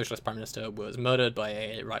socialist prime minister, was murdered by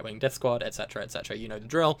a right-wing death squad, etc., etc. You know the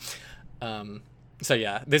drill. So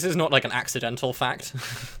yeah, this is not like an accidental fact.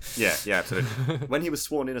 Yeah, absolutely. When he was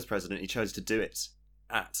sworn in as president, he chose to do it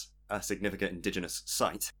at a significant indigenous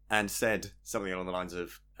site and said something along the lines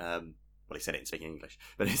of, well, he said it in speaking English,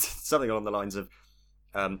 but it's something along the lines of,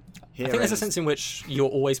 I think there's a sense in which you're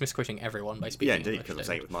always misquoting everyone by speaking English. Yeah, indeed, because I'm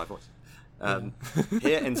saying it with my voice.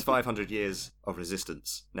 Here ends 500 years of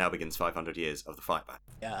resistance. Now begins 500 years of the fight back.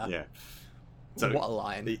 Yeah. So what a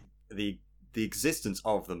line. The existence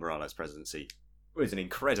of the Morales presidency was an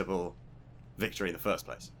incredible victory in the first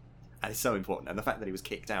place. And it's so important. And the fact that he was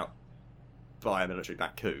kicked out by a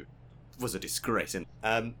military-backed coup was a disgrace.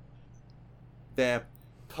 And their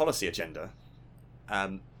policy agenda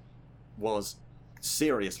was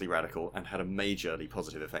seriously radical and had a majorly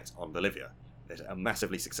positive effect on Bolivia. There's a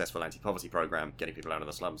massively successful anti-poverty program, getting people out of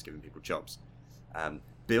the slums, giving people jobs,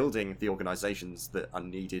 building the organisations that are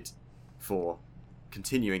needed for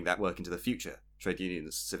continuing that work into the future. Trade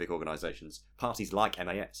unions, civic organisations, parties like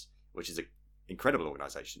MAS, which is an incredible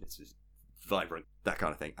organisation. It's vibrant, that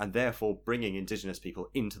kind of thing, and therefore bringing indigenous people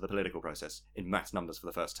into the political process in mass numbers for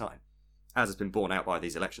the first time, as has been borne out by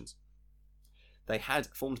these elections. They had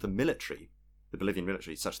formed the military, the Bolivian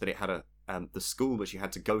military, such that it had the school which you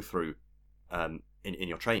had to go through in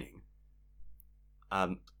your training.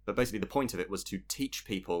 But basically the point of it was to teach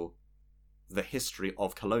people the history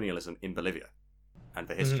of colonialism in Bolivia and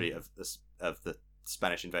the history of the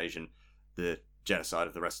Spanish invasion, the genocide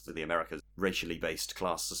of the rest of the Americas, racially based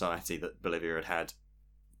class society that Bolivia had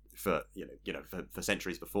for for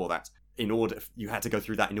centuries before that. You had to go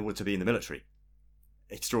through that in order to be in the military.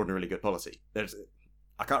 Extraordinarily good policy. I'm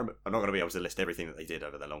not going to be able to list everything that they did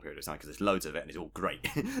over that long period of time because there's loads of it and it's all great.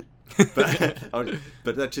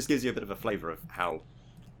 but that just gives you a bit of a flavour of how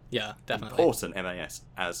definitely important MAS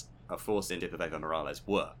as a force in Evo Morales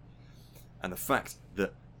were. And the fact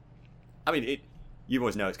that, I mean, you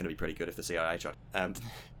always know it's going to be pretty good if the CIA tried. Can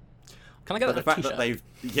I get the fact that they've,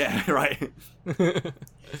 right,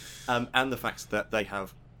 and the fact that they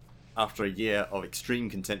have, after a year of extreme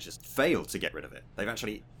contention, failed to get rid of it. They've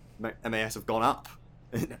actually, MAS have gone up.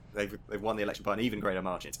 they've won the election by an even greater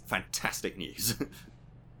margin. It's fantastic news.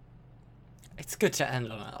 It's good to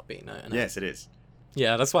end on an upbeat note, isn't it? Yes, it is.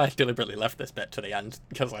 Yeah, that's why I deliberately left this bit to the end,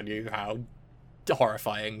 because I knew how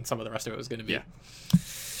horrifying some of the rest of it was going to be. Yeah.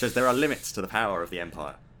 Shows there are limits to the power of the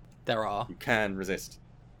Empire. There are. You can resist.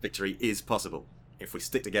 Victory is possible if we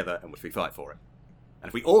stick together and if we fight for it. And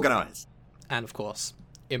if we organise. And, of course,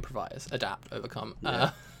 improvise, adapt, overcome.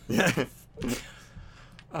 Yeah.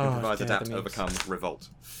 Improvise, adapt, overcome, revolt.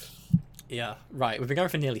 Yeah, right. We've been going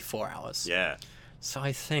for nearly 4 hours. Yeah. So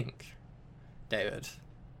I think, David,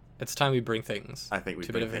 it's time we bring things. I think we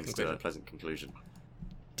bring things to a pleasant conclusion.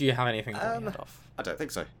 Do you have anything to head off? I don't think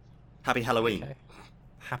so. Happy Halloween. Okay.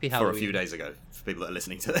 Happy Halloween. For a few days ago, for people that are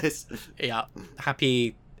listening to this. Yeah.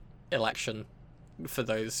 Happy election for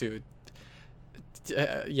those who...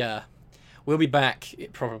 yeah. We'll be back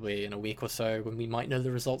probably in a week or so when we might know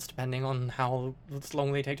the results, depending on how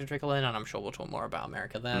long they take to trickle in, and I'm sure we'll talk more about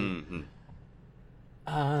America then.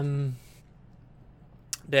 Mm-hmm.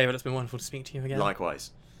 David, it's been wonderful to speak to you again.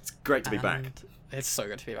 Likewise. It's great to be back. It's so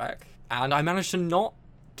good to be back. And I managed to not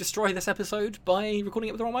destroy this episode by recording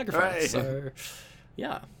it with the wrong microphone. Right. So,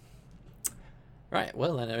 yeah. Right,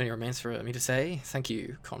 well, then it only remains for me to say thank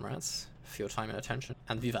you, comrades, for your time and attention,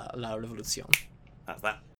 and viva la revolution. That's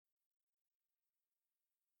that.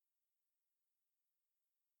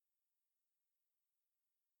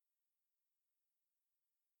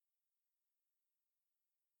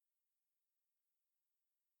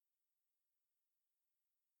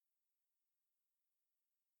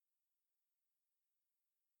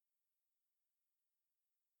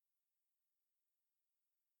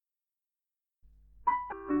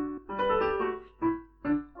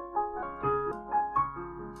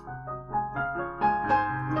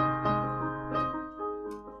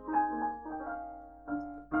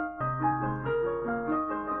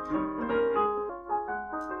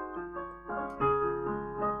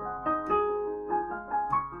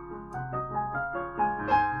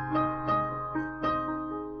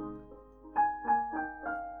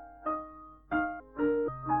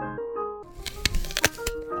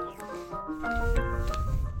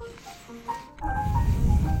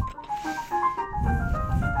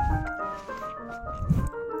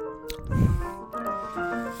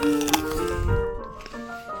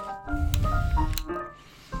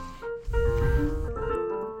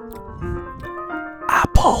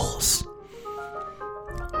 Apples.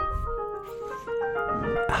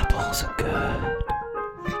 Apples are good.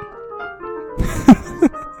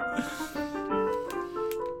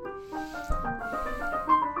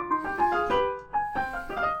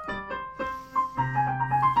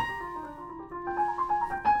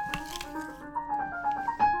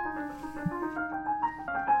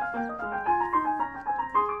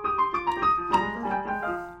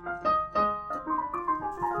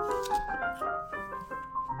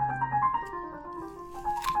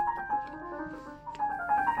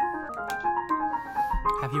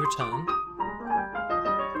 Have you returned?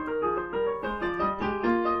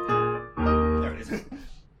 There it is.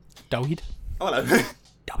 Doid? Oh, hello.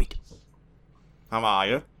 Doid. How are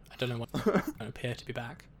you? I don't know what I appear to be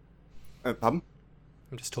back. Pardon?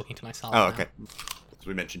 I'm just talking to myself. Oh, okay. So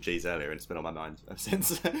we mentioned cheese earlier and it's been on my mind ever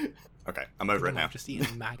since. Okay, I'm over it now. I've just eaten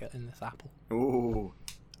a maggot in this apple. Ooh.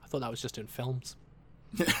 I thought that was just in films.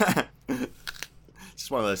 It's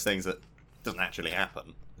just one of those things that doesn't actually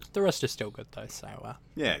happen. The rest is still good though, so...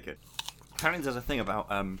 Yeah, good. Apparently there's a thing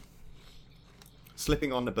about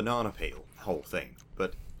slipping on the banana peel, the whole thing,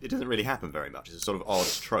 but it doesn't really happen very much. It's a sort of odd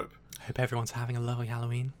trope. I hope everyone's having a lovely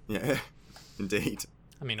Halloween. Yeah, indeed.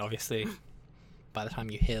 I mean, obviously, by the time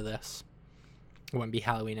you hear this, it won't be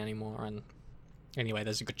Halloween anymore, and anyway,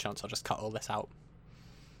 there's a good chance I'll just cut all this out.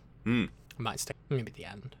 I might stick maybe the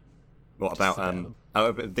end. What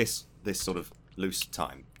about this sort of loose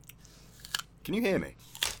time? Can you hear me?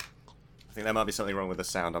 I think there might be something wrong with the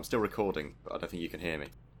sound. I'm still recording, but I don't think you can hear me.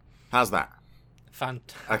 How's that?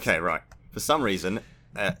 Fantastic. Okay, right. For some reason,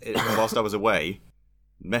 whilst I was away,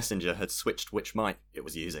 Messenger had switched which mic it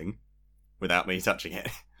was using without me touching it.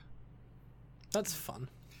 That's fun.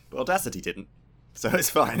 But Audacity didn't, so it's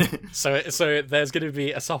fine. So there's going to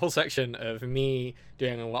be a whole section of me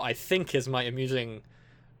doing what I think is my amusing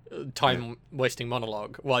time-wasting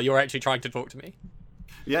monologue while you're actually trying to talk to me.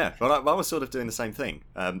 Yeah, well, I was sort of doing the same thing.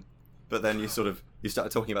 But then you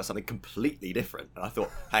started talking about something completely different, and I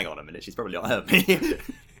thought, hang on a minute, she's probably not heard me.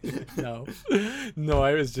 No. No,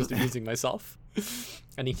 I was just amusing myself.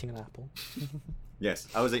 And eating an apple. Yes,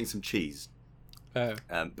 I was eating some cheese. Oh.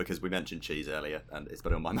 Because we mentioned cheese earlier, and it's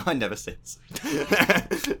been on my mind ever since.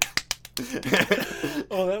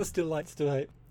 Oh, that was delight tonight.